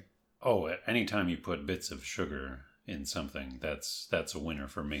the cream? Oh, anytime you put bits of sugar in something, that's a winner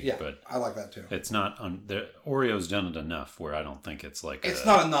for me. Yeah, but I like that too. it's not the Oreo's done it enough where I don't think it's like it's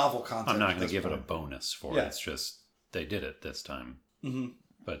not a novel concept. I'm not going to give it a bonus for it. It's just they did it this time. Mm-hmm.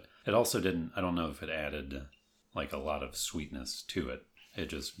 But it also didn't. I don't know if it added like a lot of sweetness to it. It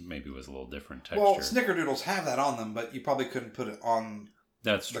just maybe was a little different texture. Well, Snickerdoodles have that on them, but you probably couldn't put it on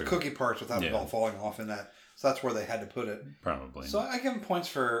that's the true. cookie parts without it all falling off in that. So that's where they had to put it. Probably. So I give them points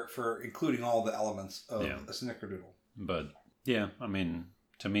for including all the elements of a Snickerdoodle. But yeah, I mean,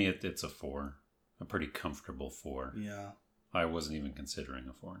 to me, it's a 4, a pretty comfortable 4. Yeah, I wasn't even considering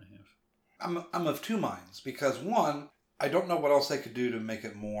a 4.5. I'm of two minds because one, I don't know what else they could do to make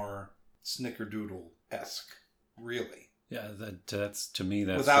it more Snickerdoodle-esque. Really. Yeah, that's to me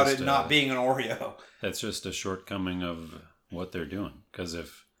that's without just it not being an Oreo. That's just a shortcoming of what they're doing. Because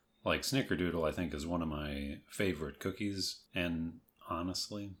if like Snickerdoodle, I think is one of my favorite cookies, and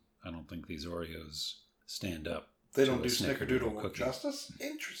honestly, I don't think these Oreos stand up. They to don't a do Snickerdoodle cookie. justice?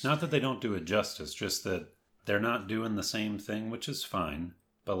 Interesting. Not that they don't do it justice, just that they're not doing the same thing, which is fine.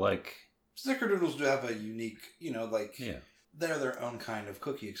 But like Snickerdoodles do have a unique, yeah. they're their own kind of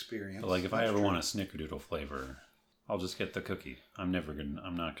cookie experience. But like if I That's ever true. want a Snickerdoodle flavor, I'll just get the cookie. I'm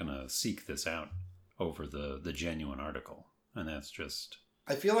not gonna seek this out over the genuine article. And that's just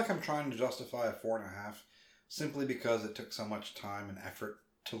I feel like I'm trying to justify a 4.5 simply because it took so much time and effort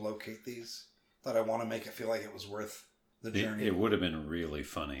to locate these that I want to make it feel like it was worth the journey. it would have been really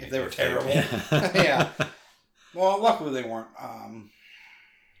funny if they were terrible. Yeah. Well, luckily they weren't.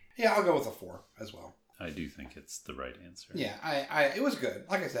 Yeah, I'll go with a 4 as well. I do think it's the right answer. Yeah, it was good.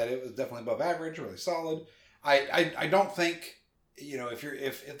 Like I said, it was definitely above average, really solid. I don't think,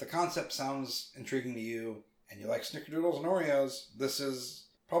 if the concept sounds intriguing to you and you like Snickerdoodles and Oreos, this is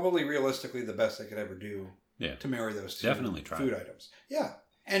probably realistically the best they could ever do to marry those two Definitely try food it. items. Yeah.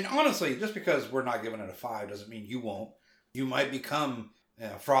 And honestly, just because we're not giving it a 5 doesn't mean you won't. You might become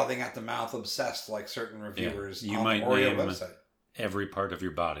frothing at the mouth obsessed like certain reviewers You on might the Oreo name website. every part of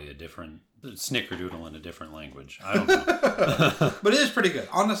your body a different Snickerdoodle in a different language. I don't know. But it is pretty good.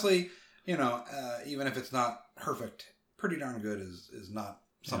 Honestly, even if it's not perfect, pretty darn good is not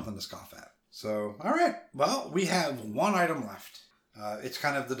something to scoff at. So, all right. Well, we have one item left. It's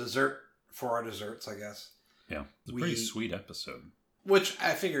kind of the dessert for our desserts, I guess. Yeah. It's a pretty sweet episode. Which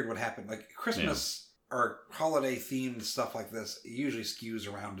I figured would happen. Like Christmas or holiday themed stuff like this usually skews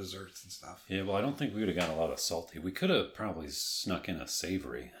around desserts and stuff. Yeah, well, I don't think we would have got a lot of salty. We could have probably snuck in a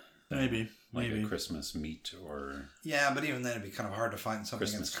savory. Maybe. A Christmas meat or... Yeah, but even then it'd be kind of hard to find something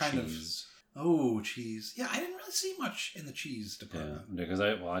Christmas that's kind cheese. Oh, cheese. Yeah, I didn't really see much in the cheese department. Yeah, because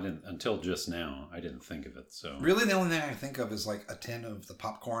I didn't, until just now, I didn't think of it, so... Really, the only thing I can think of is like a tin of the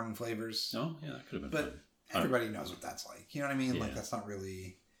popcorn flavors. Oh, yeah, that could have been But fun. everybody knows what that's like. You know what I mean? Yeah. Like, that's not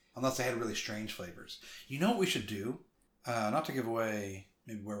really... Unless they had really strange flavors. You know what we should do? Not to give away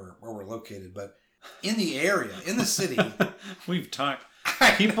maybe where we're located, but in the area, in the city... We've talked...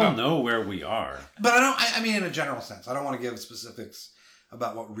 People know where we are. But I mean in a general sense. I don't want to give specifics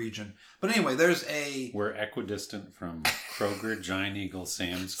about what region. But anyway, there's a... We're equidistant from Kroger, Giant Eagle,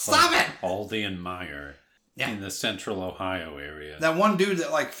 Sam's Club, Stop it! Aldi, and Meijer in the central Ohio area. That one dude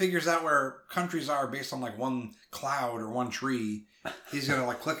that like figures out where countries are based on like one cloud or one tree, he's going to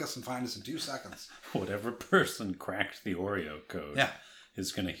like click us and find us in 2 seconds. Whatever person cracked the Oreo code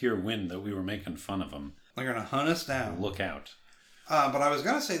is going to hear wind that we were making fun of them. They're going to hunt us down. Look out. But I was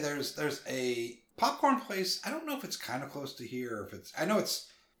going to say there's a popcorn place. I don't know if it's kind of close to here or if it's... I know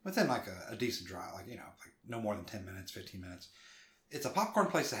it's within like a decent drive, like no more than 10 minutes, 15 minutes. It's a popcorn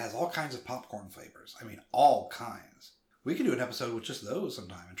place that has all kinds of popcorn flavors. I mean, all kinds. We could do an episode with just those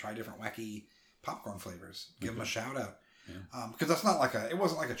sometime and try different wacky popcorn flavors. Give them a shout out. Yeah. Because that's not like it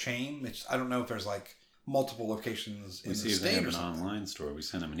wasn't like a chain. I don't know if there's like multiple locations in the state or something. We see if they have an online store. We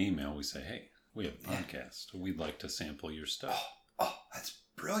send them an email. We say, hey, we have a podcast. We'd like to sample your stuff. Oh, that's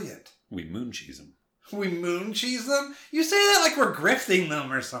brilliant. We moon cheese them. We moon cheese them? You say that like we're grifting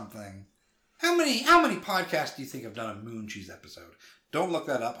them or something. How many podcasts do you think have done a moon cheese episode? Don't look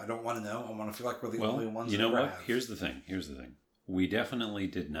that up. I don't want to know. I want to feel like we're the only ones. You know what? Have. Here's the thing. We definitely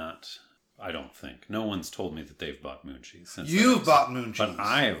did not. I don't think. No one's told me that they've bought moon cheese. You've bought moon cheese. But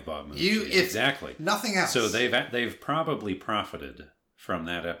I have bought moon cheese. Exactly. Nothing else. So they've probably profited from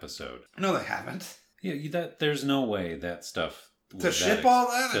that episode. No, they haven't. Yeah, there's no way that stuff... To ship all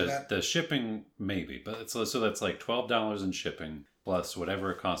that? The shipping, maybe. But so that's like $12 in shipping plus whatever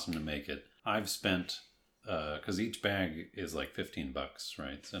it costs them to make it. I've spent... Because each bag is like $15,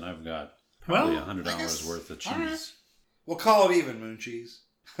 right? And I've got probably $100 worth of cheese. Right. We'll call it even, moon cheese.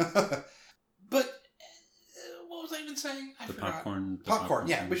 But what was I even saying? I forgot. Popcorn.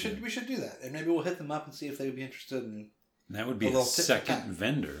 Yeah, we should do that, and maybe we'll hit them up and see if they would be interested in. That would be a second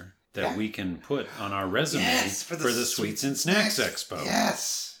vendor that we can put on our resume for the Sweets and Snacks Expo.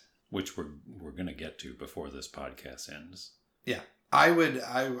 Yes, which we're going to get to before this podcast ends. Yeah. I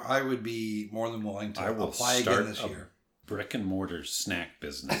would be more than willing to apply again this year. Brick and mortar snack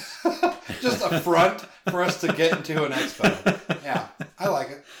business. Just a front for us to get into an expo. Yeah, I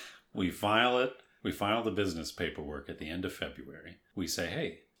like it. We file it. We file the business paperwork at the end of February. We say,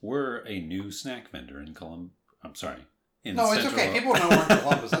 hey, we're a new snack vendor in Columbus. I'm sorry. No, it's okay. People know we're in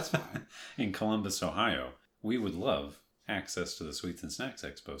Columbus. That's fine. In Columbus, Ohio. We would love access to the Sweets and Snacks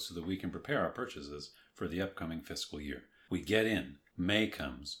Expo so that we can prepare our purchases for the upcoming fiscal year. We get in. May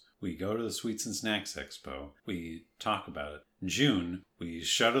comes. We go to the Sweets and Snacks Expo. We talk about it. June, we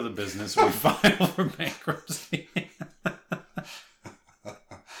shutter the business. We file for bankruptcy.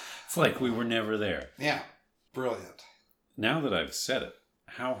 It's like we were never there. Yeah. Brilliant. Now that I've said it,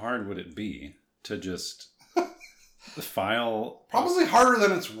 how hard would it be to just file? Probably harder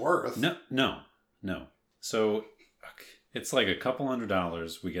than it's worth. No. So it's like a couple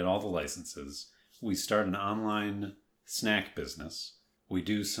 $100. We get all the licenses. We start an online snack business. We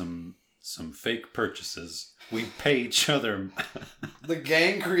do some fake purchases. We pay each other. The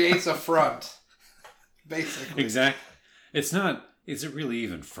gang creates a front, basically. Exactly. It's not. Is it really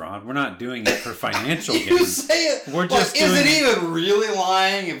even fraud? We're not doing it for financial gain. You say it. We're just is doing it even really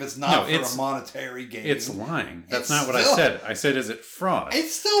lying if it's not No, for a monetary gain? It's lying. That's It's not what still- I said. I said, is it fraud?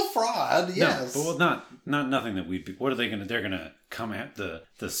 It's still fraud, yes. No, but not nothing that we'd be. What are they going to? They're going to come at the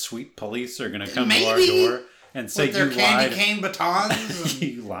sweet police are going to come to our Maybe. door and say With their you candy lied. cane batons. and-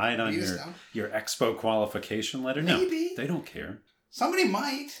 You lied on Use them. your expo qualification letter. No, Maybe. they don't care. Somebody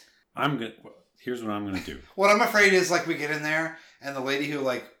might. Here's what I'm gonna do. What I'm afraid is, like, we get in there, and the lady who,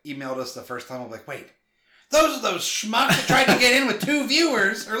 like, emailed us the first time will be like, wait, those are those schmucks that tried to get in with 2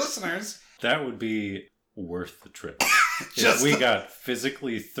 viewers or listeners. That would be worth the trip. Just if we the- got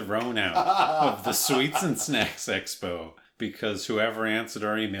physically thrown out of the Sweets and Snacks Expo because whoever answered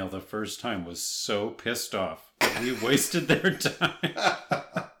our email the first time was so pissed off that we wasted their time.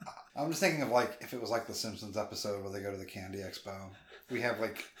 I'm just thinking of, like, if it was like the Simpsons episode where they go to the Candy Expo. We have,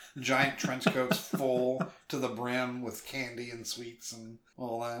 like, giant trench coats full to the brim with candy and sweets and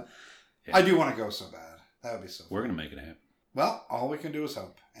all that. Yeah. I do want to go so bad. That would be so fun. We're gonna make it happen. Well, all we can do is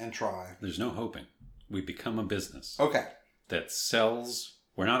hope and try. There's no hoping. We become a business Okay. that sells.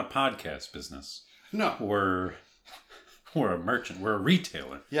 We're not a podcast business. No. We're a merchant. We're a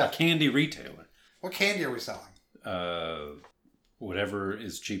retailer. Yeah. A candy retailer. What candy are we selling? Whatever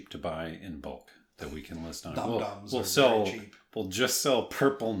is cheap to buy in bulk that we can list on. Dum-dums We'll are sell. very cheap. We'll just sell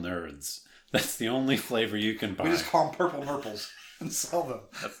purple nerds. That's the only flavor you can buy. We just call them Purple Nurples and sell them.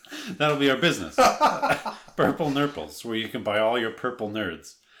 That'll be our business. Purple Nurples, where you can buy all your purple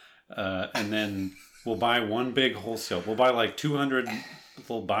nerds, and then we'll buy one big wholesale. We'll buy like 200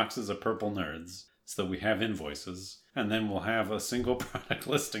 little boxes of purple nerds, so that we have invoices, and then we'll have a single product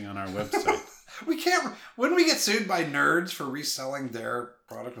listing on our website. We can't... Wouldn't we get sued by nerds for reselling their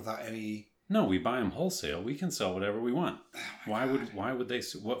product without any... No, we buy them wholesale. We can sell whatever we want. Why would they?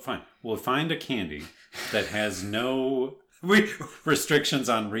 What? Fine. We'll find a candy that has no restrictions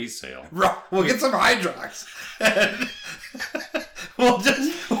on resale. We'll get some Hydrox.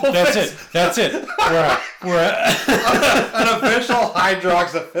 That's it. We're an official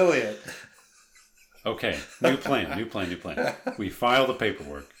Hydrox affiliate. Okay. New plan. We file the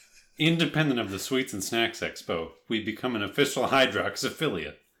paperwork. Independent of the Sweets and Snacks Expo, we become an official Hydrox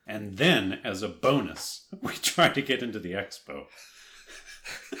affiliate. And then, as a bonus, we try to get into the expo.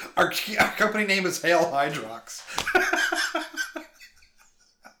 Our company name is Hail Hydrox.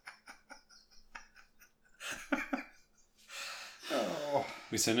 Oh.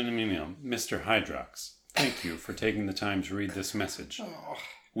 We send in an email. Mr. Hydrox, thank you for taking the time to read this message. Oh.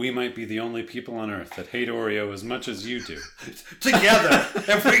 We might be the only people on Earth that hate Oreo as much as you do. Together,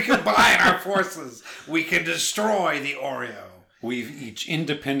 if we combine our forces, we can destroy the Oreo. We've each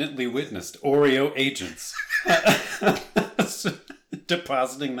independently witnessed Oreo agents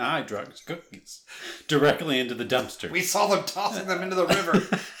depositing the Hydrox cookies directly into the dumpster. We saw them tossing them into the river.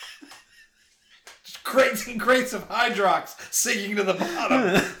 Just crates and crates of Hydrox sinking to the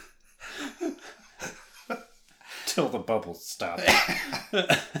bottom. Till the bubbles stop.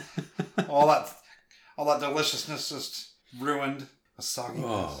 all that deliciousness just ruined. A soggy mess.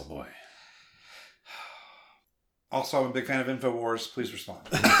 Oh boy. Also, I'm a big fan of InfoWars. Please respond.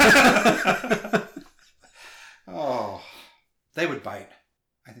 Oh, they would bite.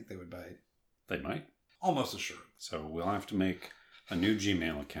 I think they would bite. They might. Almost assured. So we'll have to make a new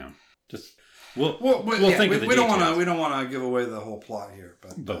Gmail account. Just we'll Yeah, think of the we don't details. want to give away the whole plot here,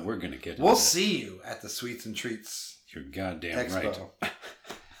 But we're gonna get. we'll into it. see you at the Sweets and Treats You're goddamn Expo. right.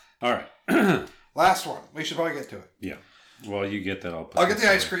 All right. Last one. We should probably get to it. Yeah. Well, you get that. I'll get the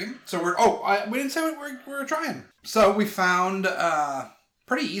ice cream. So we didn't say what we're trying. So we found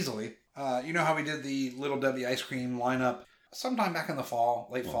pretty easily. You know how we did the Little Debbie ice cream lineup sometime back in the fall,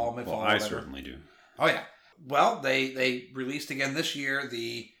 late fall, mid fall. Well, I certainly do. Oh yeah. Well, they released again this year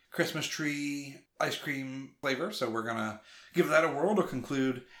the Christmas tree ice cream flavor. So we're gonna give that a whirl to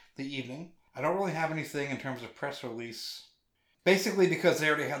conclude the evening. I don't really have anything in terms of press release. Basically, because they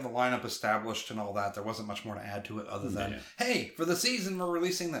already had the lineup established and all that, there wasn't much more to add to it other than, hey, for the season, we're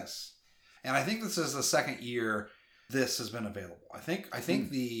releasing this. And I think this is the second year this has been available. I think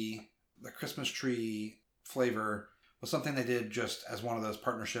the Christmas tree flavor was something they did just as one of those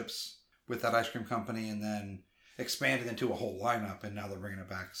partnerships with that ice cream company, and then expanded into a whole lineup, and now they're bringing it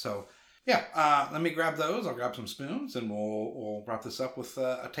back. So yeah, let me grab those. I'll grab some spoons, and we'll wrap this up with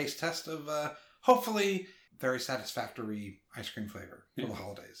a taste test of hopefully very satisfactory ice cream flavor for the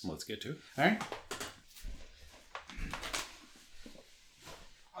holidays. Let's get to it. All right.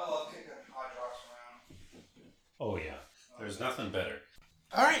 I love kicking hot dogs around. Oh yeah, there's nothing better.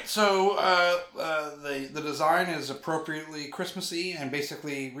 All right, so the design is appropriately Christmassy and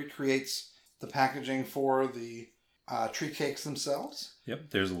basically recreates the packaging for the tree cakes themselves. Yep,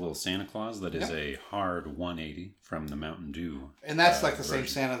 there's a little Santa Claus that is a hard 180 from the Mountain Dew. And that's like the version. same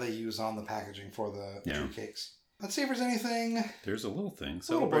Santa they use on the packaging for the tree cakes. Let's see if there's anything. There's a little thing.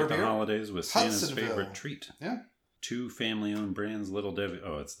 little Celebrate blurb the here. holidays with Santa's Hudsonville. favorite treat. Yeah. 2 family-owned brands, Little Debbie.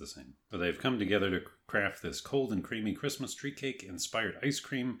 Oh, it's the same. But they've come together to craft this cold and creamy Christmas tree cake-inspired ice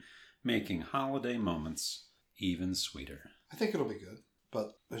cream, making holiday moments even sweeter. I think it'll be good.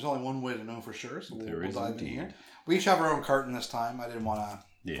 But there's only one way to know for sure, so There we'll is dive in indeed. here. We each have our own carton this time. I didn't want to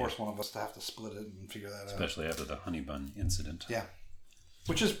Yeah. force one of us to have to split it and figure that out. Especially after the honey bun incident. Yeah.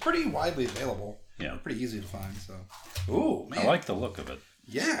 Which is pretty widely available. Yeah. Pretty easy to find, so. Ooh, man. I like the look of it.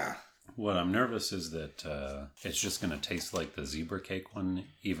 Yeah. What I'm nervous is that it's just going to taste like the zebra cake one,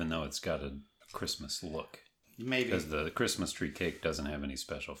 even though it's got a Christmas look. Maybe. Because the Christmas tree cake doesn't have any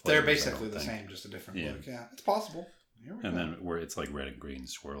special flavors. They're basically I don't the think. same, just a different Yeah. look. Yeah, it's possible. Here we And go. then where it's like red and green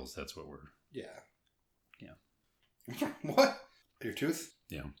swirls, that's what we're... Yeah. Yeah. What? Your tooth?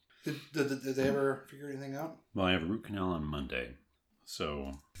 Yeah. Did they ever figure anything out? Well, I have a root canal on Monday.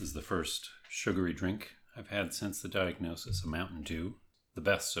 So this is the first sugary drink I've had since the diagnosis, a Mountain Dew. The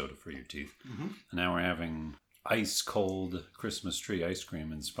best soda for your teeth. Mm-hmm. And now we're having ice cold Christmas tree ice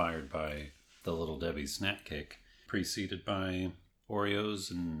cream inspired by the Little Debbie snack cake, preceded by Oreos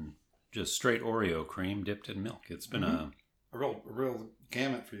and just straight Oreo cream dipped in milk. It's been A real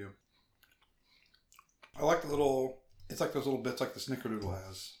gamut for you. I like the little... It's like those little bits like the Snickerdoodle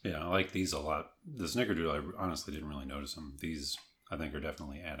has. I like these a lot. The Snickerdoodle, I honestly didn't really notice them. These, I think, are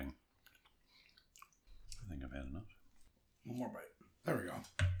definitely adding. I think I've had enough. One more bite. There we go.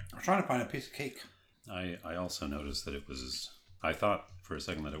 I was trying to find a piece of cake. I also noticed that it was... I thought for a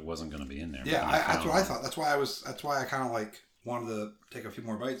second that it wasn't going to be in there. Yeah, that's what I thought. That's why I kind of like wanted to take a few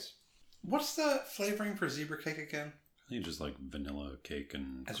more bites. What's the flavoring for zebra cake again? I think just like vanilla cake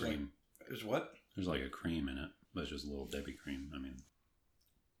and That's cream. Is what? There's like a cream in it, but it's just a little Debbie cream. I mean,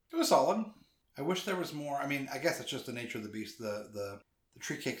 It was solid. I wish there was more. I mean, I guess it's just the nature of the beast. The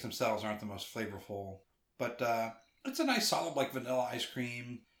tree cakes themselves aren't the most flavorful, but it's a nice solid like vanilla ice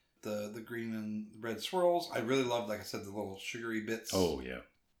cream. The green and red swirls. I really loved, like I said, the little sugary bits. oh yeah.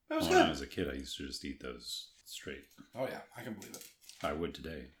 That was When I good. was a kid, I used to just eat those straight. Oh yeah, I can believe it. I would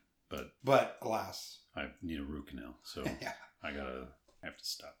today, but But alas, I need a root canal, so yeah. I have to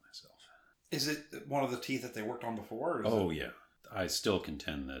stop myself. Is it one of the teeth that they worked on before? Or is Oh it... yeah, I still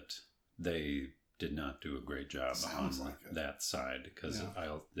contend that they did not do a great job Sounds on like it. that side because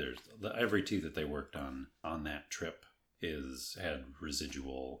Yeah. there's every teeth that they worked on that trip had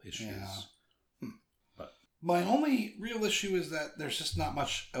residual issues. Yeah. My only real issue is that there's just not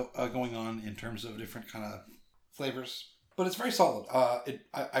much going on in terms of different kind of flavors. But it's very solid.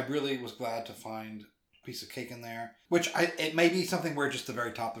 I really was glad to find a piece of cake in there. It may be something where just the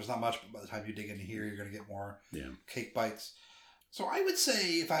very top there's not much, but by the time you dig into here, you're going to get more cake bites. So I would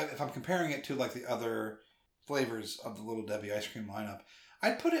say if I'm comparing it to like the other flavors of the Little Debbie ice cream lineup,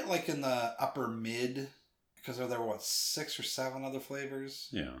 I'd put it like in the upper mid, because there were 6 or 7 other flavors.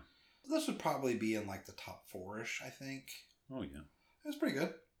 Yeah. This would probably be in like the top 4-ish, I think. Oh yeah. It was pretty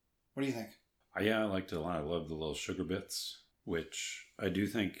good. What do you think? Yeah, I liked it a lot. I love the little sugar bits, which I do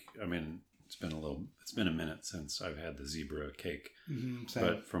think. I mean, it's been a minute since I've had the zebra cake, Same.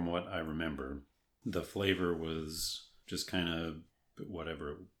 but from what I remember, the flavor was just kind of whatever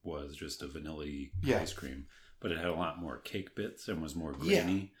it was, just a vanilla-y ice cream. But it had a lot more cake bits and was more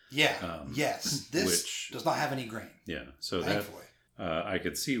grainy. Yeah. Yes. This does not have any grain. Yeah. So thankfully. I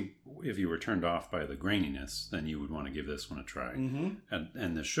could see if you were turned off by the graininess, then you would want to give this one a try. Mm-hmm.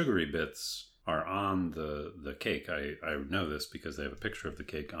 And the sugary bits are on the cake. I know this because they have a picture of the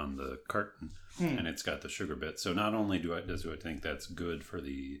cake on the carton, and it's got the sugar bits. So not only do I think that's good for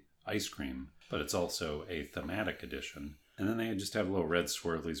the ice cream, but it's also a thematic addition. And then they just have little red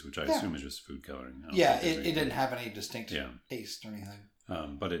swirlies, which I assume is just food coloring. Yeah, it didn't have any distinct taste or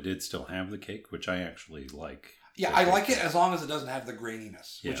anything. But it did still have the cake, which I actually like. Yeah, I like it as long as it doesn't have the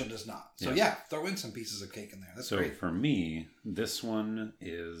graininess, which Yeah. it does not. So yeah, throw in some pieces of cake in there. That's so great. for me, this one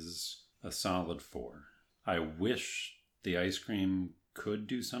is a solid 4. I wish the ice cream could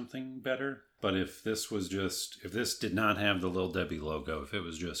do something better. But if this did not have the Little Debbie logo, if it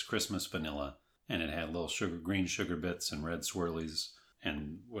was just Christmas vanilla and it had little green sugar bits and red swirlies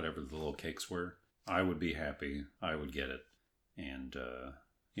and whatever the little cakes were, I would be happy. I would get it. And,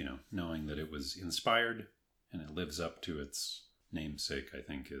 knowing that it was inspired and it lives up to its namesake, I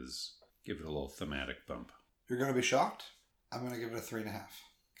think give it a little thematic bump. You're going to be shocked? I'm going to give it a 3.5.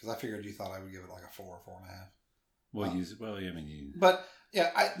 Because I figured you thought I would give it like a 4 or 4.5. But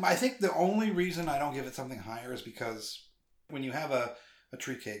yeah, I think the only reason I don't give it something higher is because when you have a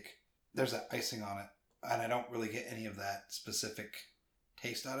tree cake, there's that icing on it, and I don't really get any of that specific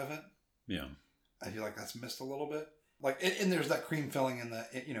taste out of it. Yeah, I feel like that's missed a little bit. Like, and there's that cream filling in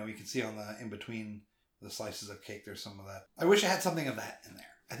you can see on the in between the slices of cake. There's some of that. I wish I had something of that in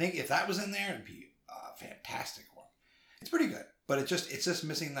there. I think if that was in there, it'd be a fantastic one. It's pretty good, but it's just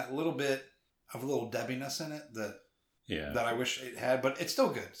missing that little bit of a little Debbiness in it that I wish it had, but it's still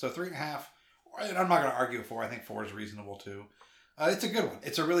good. So 3.5, and I'm not going to argue 4. I think 4 is reasonable too. It's a good one.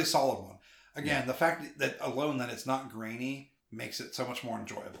 It's a really solid one. Again, the fact that alone that it's not grainy makes it so much more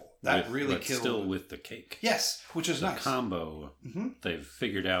enjoyable. That really kills. Still with the cake. Yes, which is nice. Combo. Mm-hmm. They've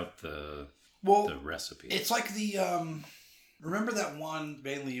figured out the recipe. It's like the remember that one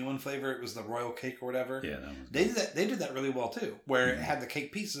Bailey Ewan flavor? It was the royal cake or whatever. Yeah, that was they did that. They did that really well too, where it had the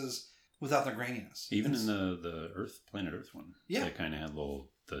cake pieces without the graininess. Even in the Planet Earth one, they kind of had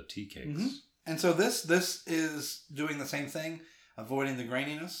the tea cakes. Mm-hmm. And so this is doing the same thing, avoiding the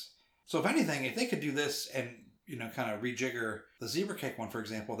graininess. So if anything, if they could do this and kind of rejigger the zebra cake one, for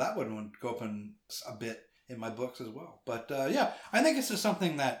example, that would go up in a bit in my books as well. But I think it's just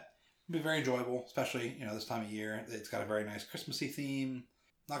something that would be very enjoyable, especially this time of year. It's got a very nice Christmassy theme.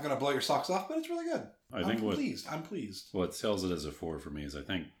 Not going to blow your socks off, but it's really good. I'm pleased. What sells it as a 4 for me is I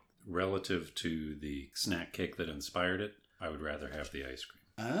think relative to the snack cake that inspired it, I would rather have the ice cream.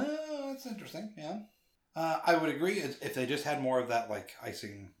 Oh, that's interesting. Yeah, I would agree if they just had more of that like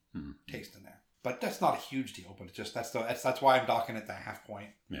icing taste in there. But that's not a huge deal. But it's just that's why I'm docking it the half point.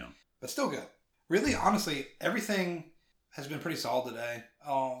 Yeah, but still good. Really, honestly, everything has been pretty solid today.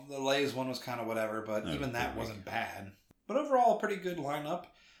 Oh, the Lay's one was kind of whatever, but even that wasn't bad. But overall, a pretty good lineup.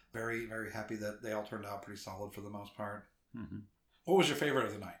 Very, very happy that they all turned out pretty solid for the most part. Mm-hmm. What was your favorite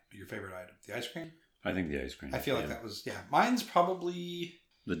of the night? Your favorite item? The ice cream? I think the ice cream. I feel like that was, mine's probably...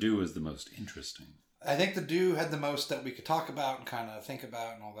 The dew was the most interesting. I think the dew had the most that we could talk about and kind of think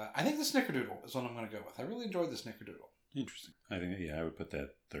about and all that. I think the Snickerdoodle is what I'm going to go with. I really enjoyed the Snickerdoodle. Interesting. I think, I would put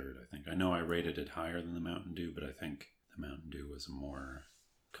that third, I think. I know I rated it higher than the Mountain Dew, but I think the Mountain Dew was a more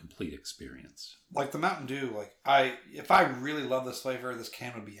complete experience. Like the Mountain Dew, if I really love this flavor, this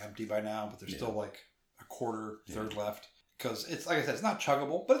can would be empty by now, but there's still like a third left. Because it's, like I said, it's not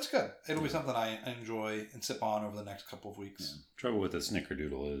chuggable, but it's good. It'll be something I enjoy and sip on over the next couple of weeks. Yeah. Trouble with the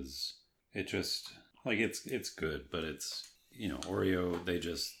Snickerdoodle is it just, it's good, but it's, Oreo,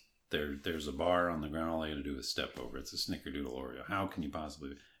 there's a bar on the ground, all they got to do is step over. It's a Snickerdoodle Oreo. How can you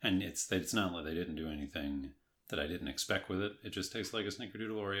possibly, and it's not like they didn't do anything that I didn't expect with it. It just tastes like a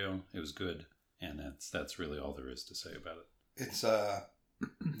Snickerdoodle Oreo. It was good, and that's really all there is to say about it. It's the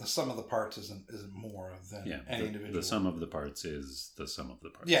sum of the parts isn't more than any individual. The sum of the parts is the sum of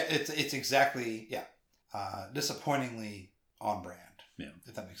the parts. Yeah, it's exactly disappointingly on brand. Yeah,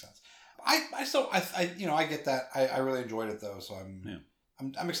 if that makes sense. I get that. I really enjoyed it though, so I'm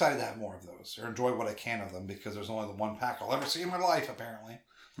excited to have more of those or enjoy what I can of them because there's only the one pack I'll ever see in my life apparently.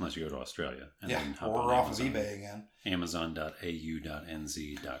 Unless you go to Australia. And then hop or off of eBay again.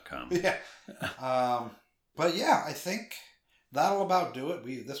 Amazon.au.nz.com. Yeah. But yeah, I think that'll about do it.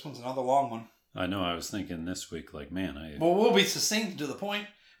 This one's another long one. I know. I was thinking this week, Well, we'll be succinct to the point.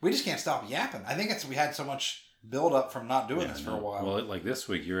 We just can't stop yapping. I think we had so much build up from not doing this for a while. Well, like this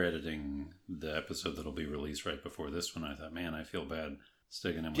week, you're editing the episode that'll be released right before this one. I thought, man, I feel bad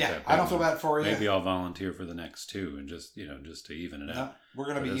sticking in with that. I don't feel bad for you. Maybe I'll volunteer for the next two and just to even it out. We're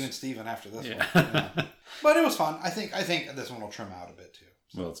going to be even Steven after this one. Yeah. But it was fun. I think this one will trim out a bit too.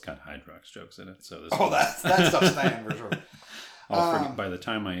 So. Well, it's got Hydrox jokes in it, so this. That stuff's staying for sure. By the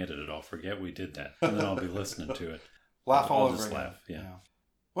time I edit it, I'll forget we did that, and then I'll be listening to it. Laugh all over just again. Laugh. Yeah.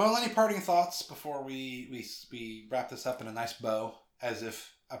 Well, any parting thoughts before we wrap this up in a nice bow, as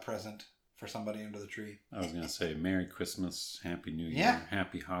if a present for somebody under the tree? I was going to say Merry Christmas, Happy New Year,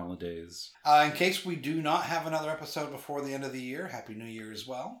 Happy Holidays. In case we do not have another episode before the end of the year, Happy New Year as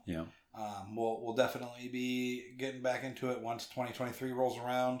well. Yeah. We'll definitely be getting back into it once 2023 rolls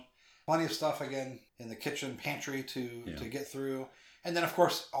around. Plenty of stuff again in the kitchen pantry to get through. And then, of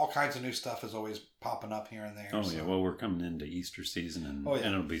course, all kinds of new stuff is always popping up here and there. Oh, so. Yeah. Well, we're coming into Easter season, and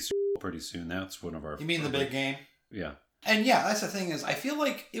it'll be super pretty soon. That's one of our. You mean the big game? Yeah. And yeah, that's the thing is, I feel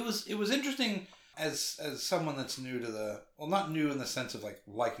like it was interesting as someone that's new to the, well, not new in the sense of like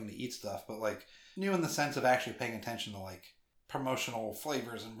liking to eat stuff, but like new in the sense of actually paying attention to like promotional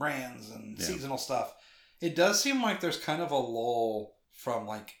flavors and brands and seasonal stuff. It does seem like there's kind of a lull from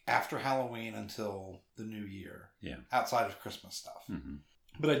like after Halloween until the new year. Yeah. Outside of Christmas stuff. Mm-hmm.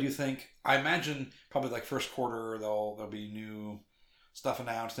 But I do think, I imagine probably like first quarter there'll be new stuff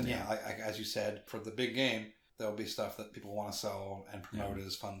announced, and like as you said, for the big game there'll be stuff that people want to sell and promote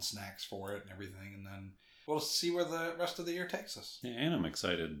as fun snacks for it and everything, and then we'll see where the rest of the year takes us. Yeah, and I'm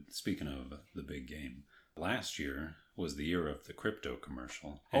excited, speaking of the big game. Last year was the year of the crypto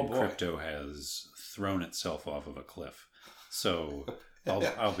commercial, and crypto has thrown itself off of a cliff. So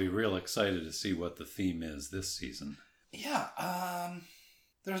I'll be real excited to see what the theme is this season. Yeah,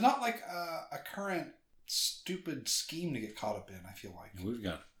 there's not like a current stupid scheme to get caught up in, I feel like. We've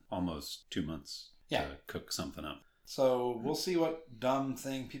got almost 2 months to cook something up. So we'll see what dumb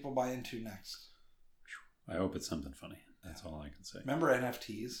thing people buy into next. I hope it's something funny. That's all I can say. Remember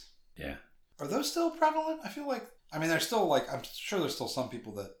NFTs? Yeah. Are those still prevalent? I feel like, I mean, there's still like, I'm sure there's still some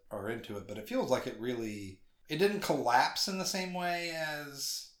people that are into it, but it feels like it didn't collapse in the same way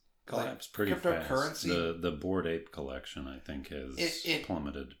as collapsed pretty cryptocurrency. Fast. The Bored Ape collection, I think, has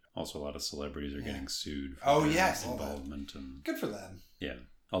plummeted. Also, a lot of celebrities are getting sued for their involvement. And good for them. Yeah.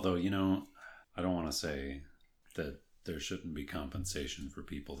 Although, I don't want to say that there shouldn't be compensation for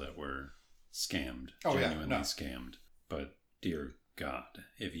people that were scammed, genuinely scammed. But, dear God,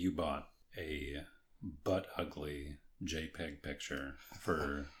 if you bought a butt-ugly JPEG picture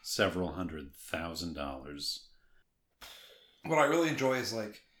for several $100,000... What I really enjoy is,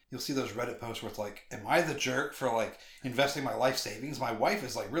 like, you'll see those Reddit posts where it's like, am I the jerk for, like, investing my life savings? My wife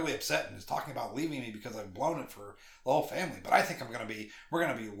is, like, really upset and is talking about leaving me because I've blown it for the whole family. But I think we're going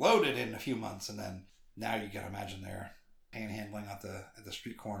to be loaded in a few months. And then now you can imagine they're panhandling at the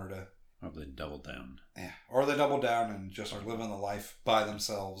street corner to... Or they double down. Yeah. Or they double down and just are living the life by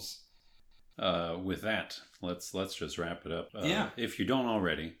themselves. With that, let's just wrap it up. Yeah. If you don't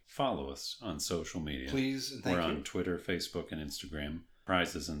already, follow us on social media. Please and thank you. We're on Twitter, Facebook, and Instagram.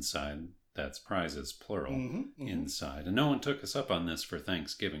 Prizes Inside. That's prizes, plural, inside. And no one took us up on this for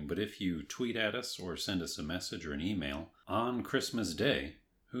Thanksgiving, but if you tweet at us or send us a message or an email on Christmas Day,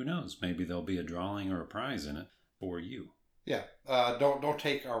 who knows? Maybe there'll be a drawing or a prize in it for you. Yeah. Don't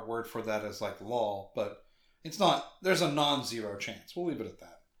take our word for that as like law, but it's not. There's a non-zero chance. We'll leave it at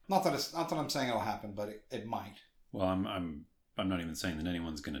that. Not that I'm saying it'll happen, but it might. Well, I'm not even saying that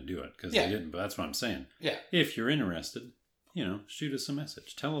anyone's going to do it because they didn't. But that's what I'm saying. Yeah. If you're interested, shoot us a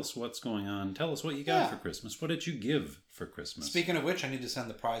message. Tell us what's going on. Tell us what you got for Christmas. What did you give for Christmas? Speaking of which, I need to send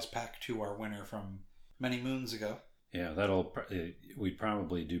the prize pack to our winner from many moons ago. Yeah, we'd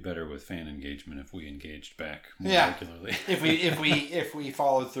probably do better with fan engagement if we engaged back more regularly. if we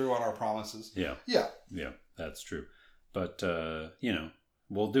followed through on our promises. Yeah, that's true. But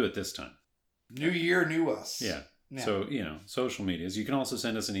we'll do it this time. New year, new us. Yeah. So, social medias. You can also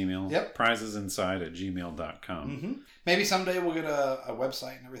send us an email. Yep. prizesinside@gmail.com. Mm-hmm. Maybe someday we'll get a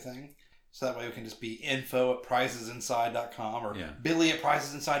website and everything. So that way we can just be info@prizesinside.com or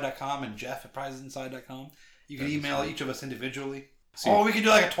Billy@prizesinside.com and Jeff@prizesinside.com. You can email each of us individually. Or we could do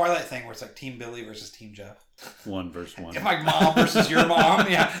like a Twilight thing where it's like Team Billy versus Team Jeff. 1 versus 1. If like mom versus your mom.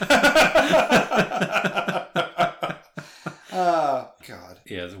 Yeah. God.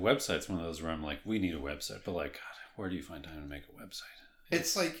 Yeah, the website's one of those where I'm like, we need a website. But like, God, where do you find time to make a website?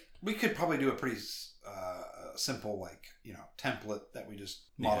 It's like, we could probably do a pretty simple, like, template that we just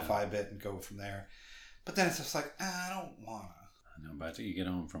modify a bit and go from there. But then it's just like, I don't want to. I know, but you get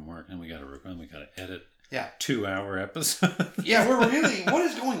home from work and we got to record, we got to edit. Yeah. 2-hour episode. Yeah, what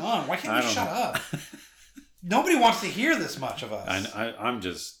is going on? Why can't we shut up? Nobody wants to hear this much of us.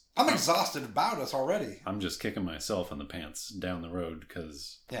 I'm exhausted about us already. I'm just kicking myself in the pants down the road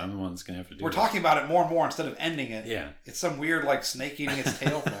because I'm the one that's going to have to do it. We're talking about it more and more instead of ending it. Yeah. It's some weird, like, snake eating its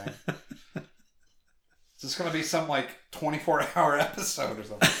tail thing. It's just going to be some, like, 24-hour episode or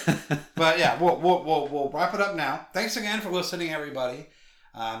something. But, yeah, we'll wrap it up now. Thanks again for listening, everybody.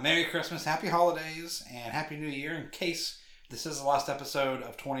 Merry Christmas, Happy Holidays, and Happy New Year in case this is the last episode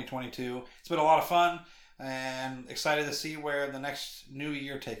of 2022. It's been a lot of fun. And excited to see where the next new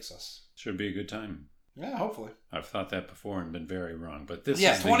year takes us. Should be a good time. Yeah, hopefully. I've thought that before and been very wrong. But this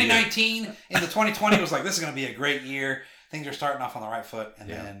is 2019 into 2020 was like, this is going to be a great year. Things are starting off on the right foot. And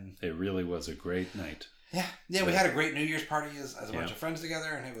then... It really was a great night. Yeah, we had a great New Year's party as a bunch of friends together.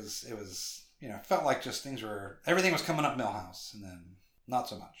 And it was felt like just everything was coming up Millhouse. And then not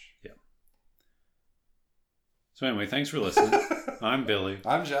so much. Yeah. So anyway, thanks for listening. I'm Billy.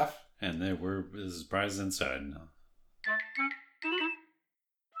 I'm Jeff. And there were surprises inside.